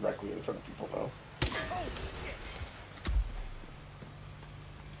it directly in front of people, though.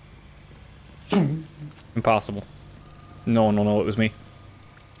 Impossible. No one will know it was me.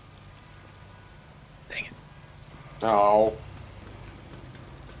 Dang it. Oh.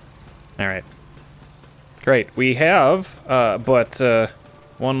 Alright. Great. We have, but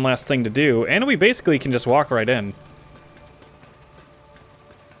one last thing to do, and we basically can just walk right in.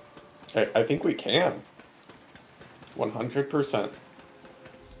 I think we can. 100%.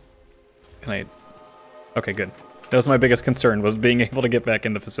 Can I... Okay, good. That was my biggest concern, was being able to get back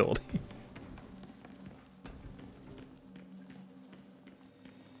in the facility.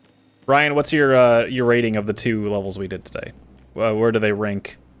 Ryan, what's your rating of the 2 levels we did today? Where do they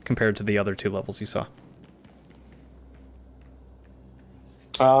rank compared to the other 2 levels you saw?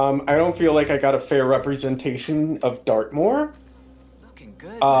 I don't feel like I got a fair representation of Dartmoor. Looking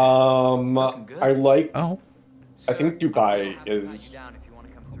good. I like. Oh. I think Dubai is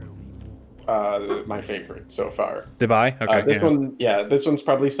my favorite so far. Dubai? Okay. This one, yeah, this one's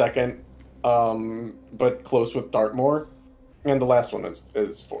probably second, but close with Dartmoor, and the last one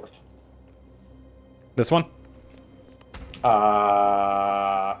is fourth. This one?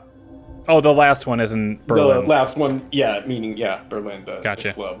 Oh, the last one is in Berlin. The last one, yeah, meaning, yeah, Berlin, the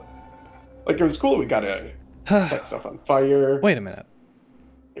club. Like, it was cool, we got to set stuff on fire. Wait a minute.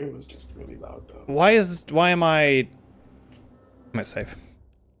 It was just really loud, though. Why am I safe?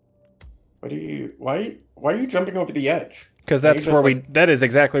 Why are you jumping over the edge? Because that's where that is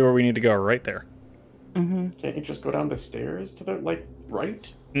exactly where we need to go, right there. Mm-hmm. Can't you just go down the stairs to the, like,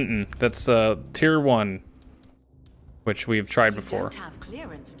 right? That's tier 1, which we've tried before.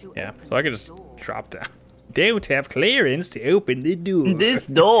 Yeah, so I could just drop down. Don't have clearance to open the door. This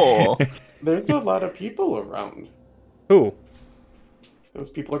door. There's a lot of people around. Who? Those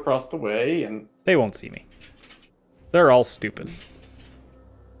people across the way, and they won't see me. They're all stupid.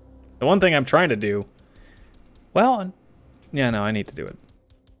 The one thing I'm trying to do... Well, yeah, no, I need to do it.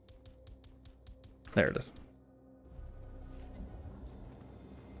 There it is.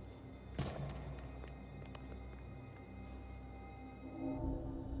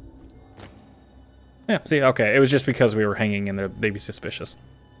 Yeah, see, okay. It was just because we were hanging in there. They'd be suspicious.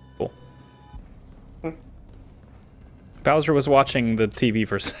 Cool. Bowser was watching the TV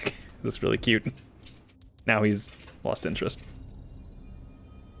for a second. This really cute. Now he's lost interest.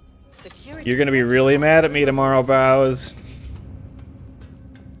 You're gonna be really mad at me tomorrow, Bowser.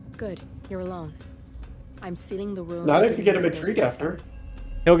 Good. You're alone. I'm sealing the room. Not if you get him a treat after.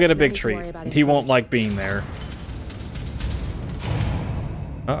 He'll get a big treat. He won't like being there.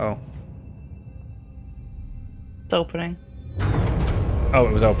 Uh-oh. It's opening. Oh,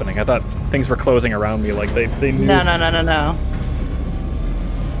 it was opening. I thought things were closing around me like they knew. No.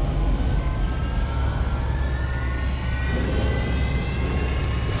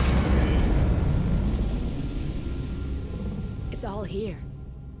 It's all here.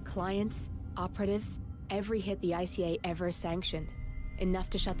 Clients, operatives, every hit the ICA ever sanctioned. Enough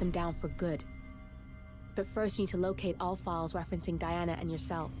to shut them down for good. But first you need to locate all files referencing Diana and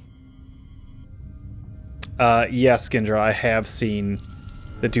yourself. Yes, Kendra, I have seen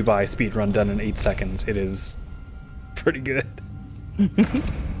the Dubai speedrun done in 8 seconds. It is pretty good.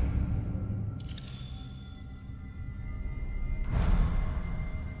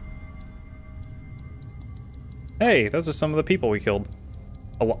 Hey, those are some of the people we killed.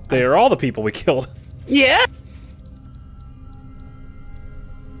 They are all the people we killed. Yeah.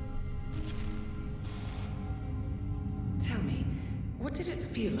 Tell me, what did it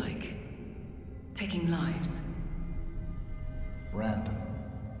feel like? Taking lives? Random.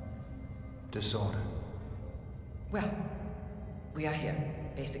 Disorder. Well, we are here.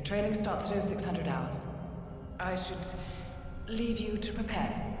 Basic training starts at 0600 hours. I should leave you to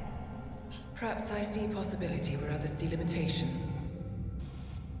prepare. Perhaps I see possibility where others see limitation.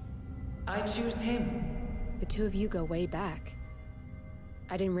 I choose him. The two of you go way back.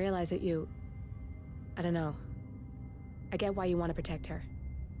 I didn't realize that you... I don't know. I get why you want to protect her.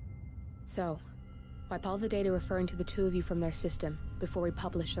 So, wipe all the data referring to the two of you from their system before we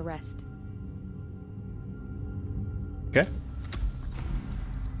publish the rest. Okay.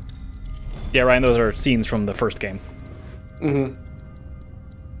 Yeah, Ryan, those are scenes from the first game. Mm-hmm.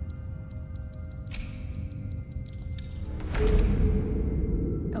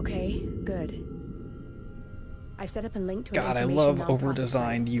 Okay, good. I've set up a link to an God, I information love nonprofit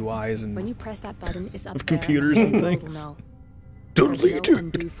over-designed site. UIs and When you press that button, it's up of there computers and and the whole world things. will know. Totally, There's no dude.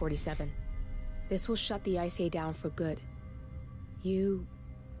 undo 47. This will shut the ICA down for good. You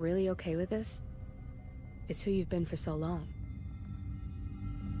really okay with this? It's who you've been for so long.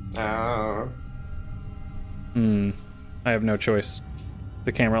 I have no choice.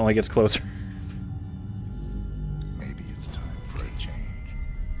 The camera only gets closer. Maybe it's time for a change.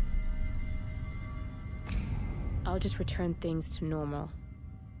 I'll just return things to normal.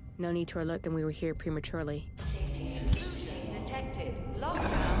 No need to alert them we were here prematurely. Detected.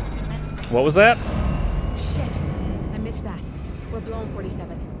 Lockdown commencing. What was that? Shit! I missed that. We're blown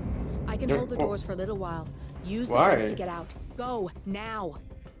 47. I can hold the doors for a little while. Use the Why? fence to get out. Go, now!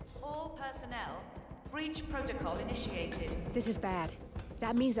 All personnel. Breach protocol initiated. This is bad.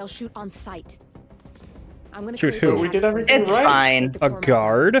 That means they'll shoot on sight. I'm gonna Shoot create who? some We did havoc everything for you. right. Fine. Make the A core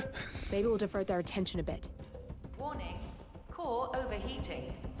guard? malfunction. Maybe we'll divert their attention a bit. Warning. Core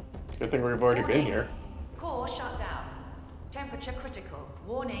overheating. Good thing we've already been here. Core shut down. Temperature critical.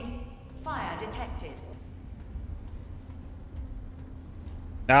 Warning. Fire detected.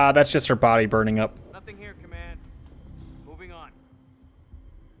 Ah, that's just her body burning up. Nothing here, Command. Moving on.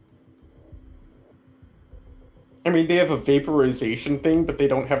 I mean, they have a vaporization thing, but they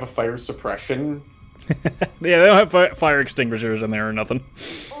don't have a fire suppression. Yeah, they don't have fire extinguishers in there or nothing.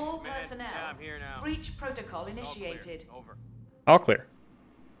 All personnel. Breach protocol initiated. Over. All clear.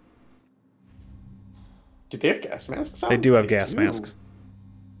 Do they have gas masks on? They do have gas masks.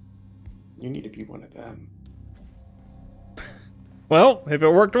 You need to be one of them. Well, if it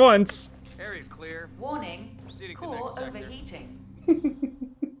worked once. Area clear. Warning. Proceeding to Core next sector. overheating. I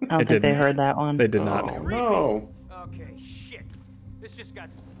don't It think they didn't. heard that one. They did not. Oh, no. Okay, shit. This just got...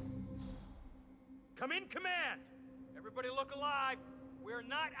 Come in, Command! Everybody look alive. We're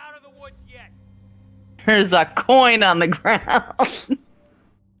not out of the woods yet. There's a coin on the ground.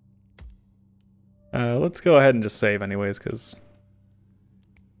 Let's go ahead and just save anyways, because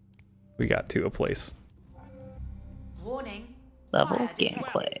we got to a place. Warning. Level Fire detected.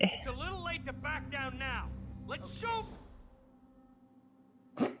 gameplay. It's a little late to back down now. Let's shoot!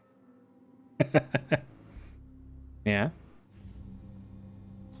 Yeah?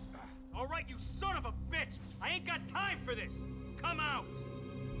 All right, you son of a bitch! I ain't got time for this! Come out!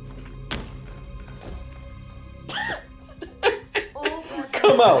 All personnel.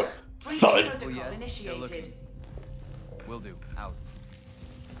 Come out, Breach thud. protocol initiated. Will do. Out.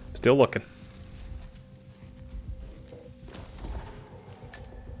 Still looking.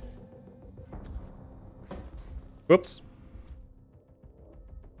 Whoops.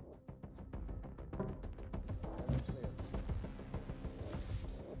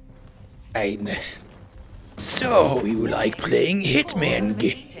 So you like playing Hitman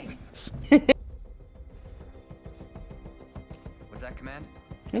games? Was that Command?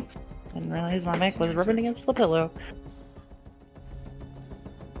 Oops. Didn't realize my mic was rubbing against the pillow.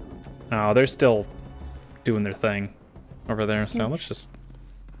 Oh, they're still doing their thing over there, so let's just...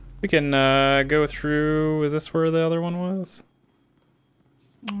 We can go through... Is this where the other one was?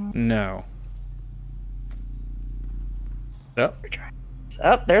 No. Oh.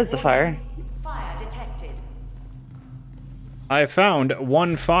 Oh, there's the fire. Fire detected. I found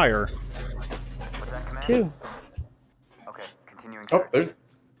one fire. Two. Okay, continuing. Oh, there's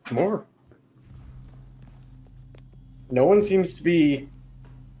more. No one seems to be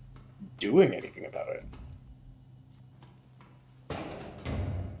doing anything about it.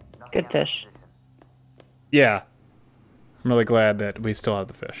 Good fish. Yeah. I'm really glad that we still have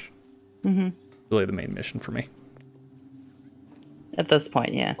the fish. Mm-hmm. Really the main mission for me. At this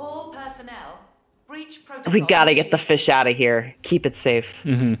point, yeah. All personnel. Breach protocol. We gotta get the fish out of here. Keep it safe.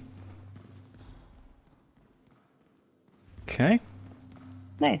 Mm-hmm. Okay.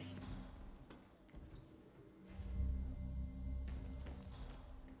 Nice.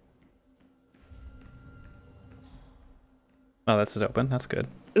 Oh, this is open. That's good.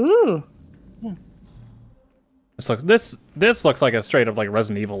 Ooh. Yeah. This looks like a straight up like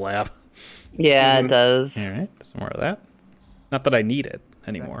Resident Evil lab. Yeah, it does. All right, some more of that. Not that I need it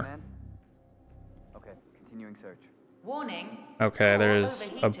anymore. Okay, continuing search. Warning. Okay,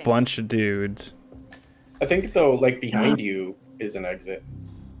 there's a bunch of dudes. I think though, like behind you is an exit.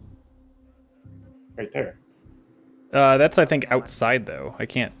 Right there. That's I think outside though. I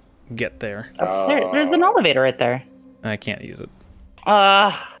can't get there. Upstairs, there's an elevator right there. I can't use it.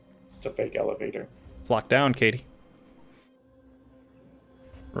 It's a fake elevator. It's locked down, Katie.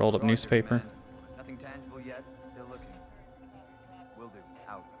 Rolled up newspaper. Nothing tangible yet. Still looking. Will do.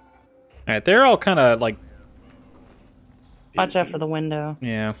 Out. All right, they're all kind of like. Watch out for the window.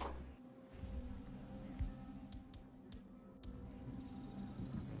 Yeah.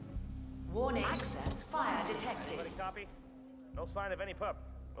 Warning. Access fire detected. Copy. No sign of any pup.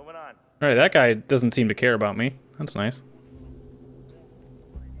 Moving on. All right, that guy doesn't seem to care about me. That's nice.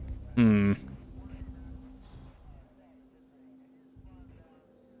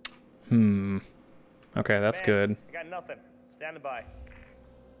 Okay, that's good. I got nothing. Standing by. I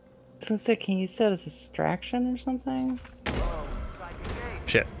was gonna say, can you set a distraction or something?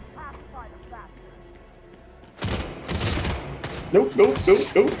 Shit. Nope.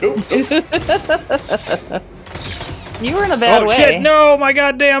 You were in a bad way. Oh shit! No, my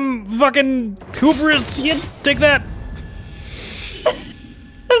goddamn fucking hubris! Take that. I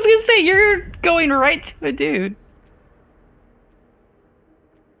was gonna say you're going right to a dude.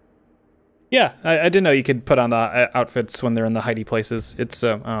 Yeah, I didn't know you could put on the outfits when they're in the hidey places. It's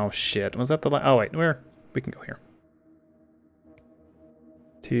oh shit, was that the oh wait, where we can go here.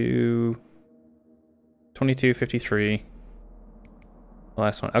 22:53. The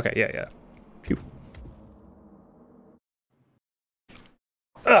last one. Okay, yeah. Phew.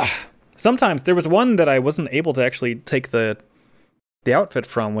 Ugh. Sometimes there was one that I wasn't able to actually take the outfit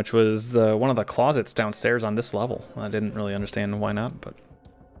from, which was one of the closets downstairs on this level. I didn't really understand why not, but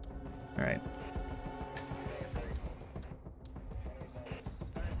all right.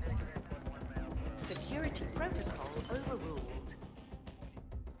 Security protocol overruled.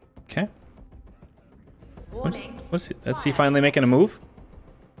 Okay. Warning. Is he finally making a move?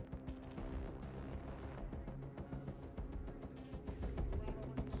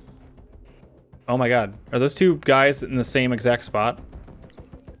 Oh my god. Are those two guys in the same exact spot?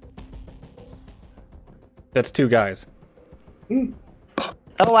 That's two guys.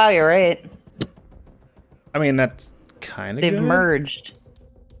 Oh wow, you're right. I mean, that's kind of good. They've merged.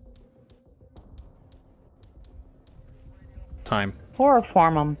 Time.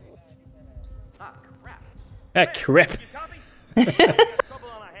 Chloroform them. Ah, crap. Trouble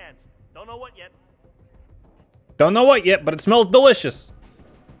on our hands. Don't know what yet. Don't know what yet, but it smells delicious.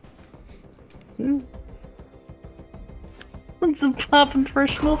 What's a poppin'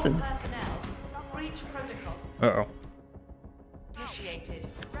 fresh muffins? Personnel. Breach protocol. Uh-oh. Initiated.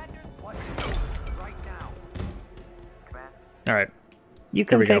 Right now. All right. You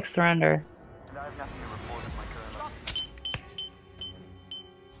can fake surrender. And I have nothing to report of my current.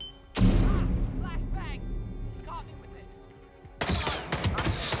 Flashbang! Caught me with it.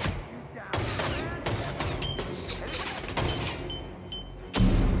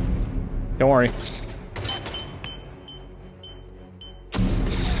 Don't worry.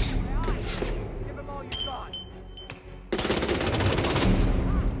 Give him all you got.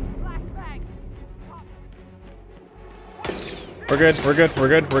 Flashbang! We're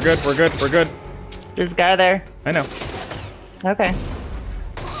good. There's a guy there. I know. Okay.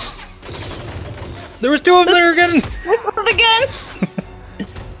 There was two of them there again! Again?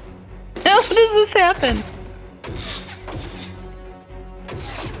 How does this happen?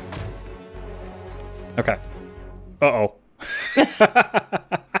 Okay. Uh-oh.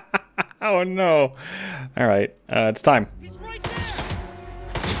 Oh no. All right. It's time.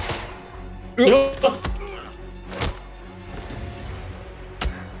 There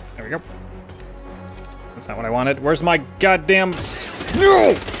we go. That's not what I wanted. Where's my goddamn...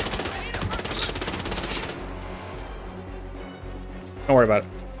 No! Don't worry about it.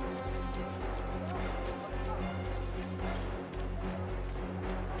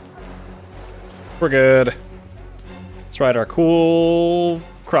 We're good. Let's ride our cool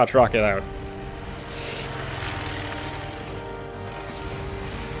crotch rocket out.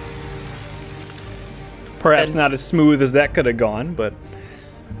 Perhaps not as smooth as that could have gone, but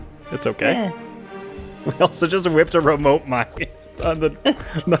it's okay. Yeah. We also just whipped a remote mic on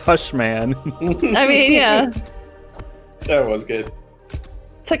the Hush Man. I mean, yeah. That was good.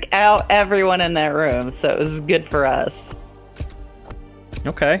 Took out everyone in that room, so it was good for us.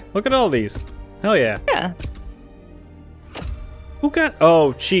 Okay, look at all these. Hell yeah. Yeah. Who got...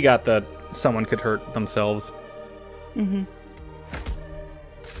 Oh, she got the... Someone could hurt themselves. Mm-hmm.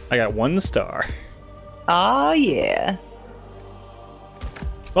 I got 1 star. Oh, yeah.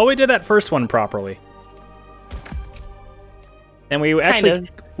 Well, we did that first one properly. And we actually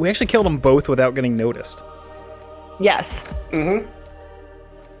killed them both without getting noticed. Yes. Mm-hmm.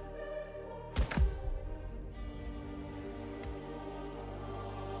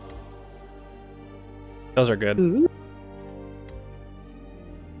 Those are good. Ooh.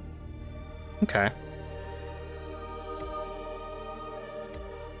 Okay.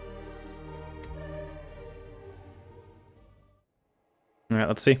 All right,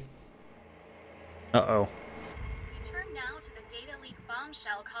 let's see. Uh-oh. We turn now to the data leak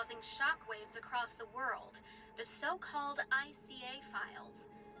bombshell causing shockwaves across the world. The so-called ICA files.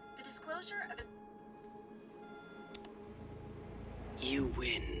 The disclosure of... You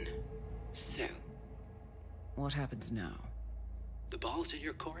win. So, What happens now? the ball's in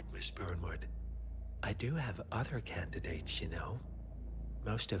your court, Miss Burnwood. I do have other candidates, you know.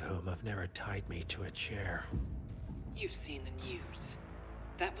 Most of whom have never tied me to a chair. You've seen the news.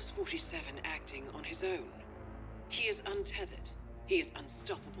 That was 47 acting on his own. He is untethered, he is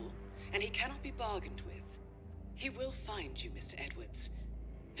unstoppable, and he cannot be bargained with. He will find you, Mr. Edwards,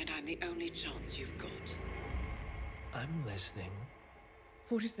 and I'm the only chance you've got. I'm listening.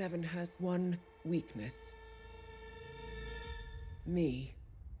 47 has one weakness. Me.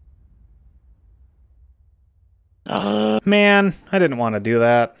 Man, I didn't want to do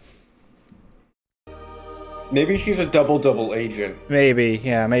that. Maybe she's a double agent. Maybe,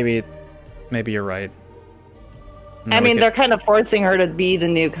 yeah, maybe you're right. I mean, they're kind of forcing her to be the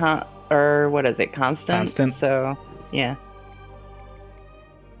new Constant? Constant. So, yeah.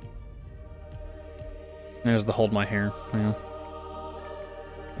 There's the hold my hair. Yeah.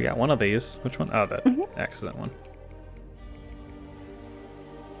 We got one of these. Which one? Oh, that accident one.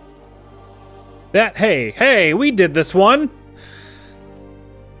 Hey, we did this one.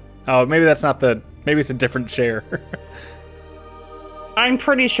 Oh, maybe that's not the. Maybe it's a different chair. I'm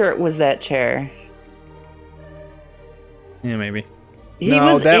pretty sure it was that chair. Yeah, maybe.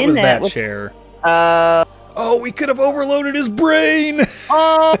 That was that chair. Oh, we could have overloaded his brain.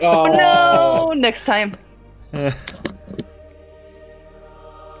 Oh, no! Next time.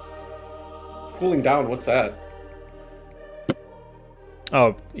 Cooling down. What's that?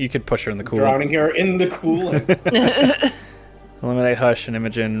 Oh, you could push her in the coolant. Drowning her in the coolant. Eliminate Hush and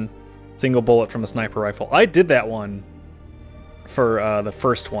Imogen. Single bullet from a sniper rifle. I did that one for the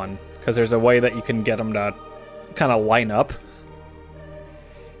first one because there's a way that you can get them to kind of line up.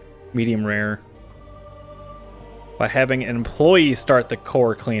 Medium rare. By having an employee start the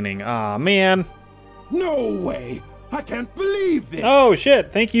core cleaning. Ah, man. No way! I can't believe this! Oh,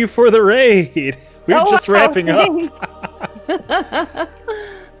 shit. Thank you for the raid. We're just wrapping up.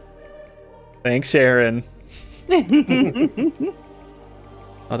 Thanks, Sharon.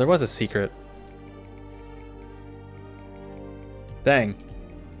 Oh, there was a secret. Dang.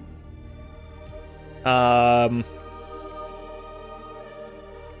 Well,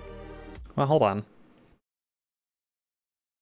 hold on.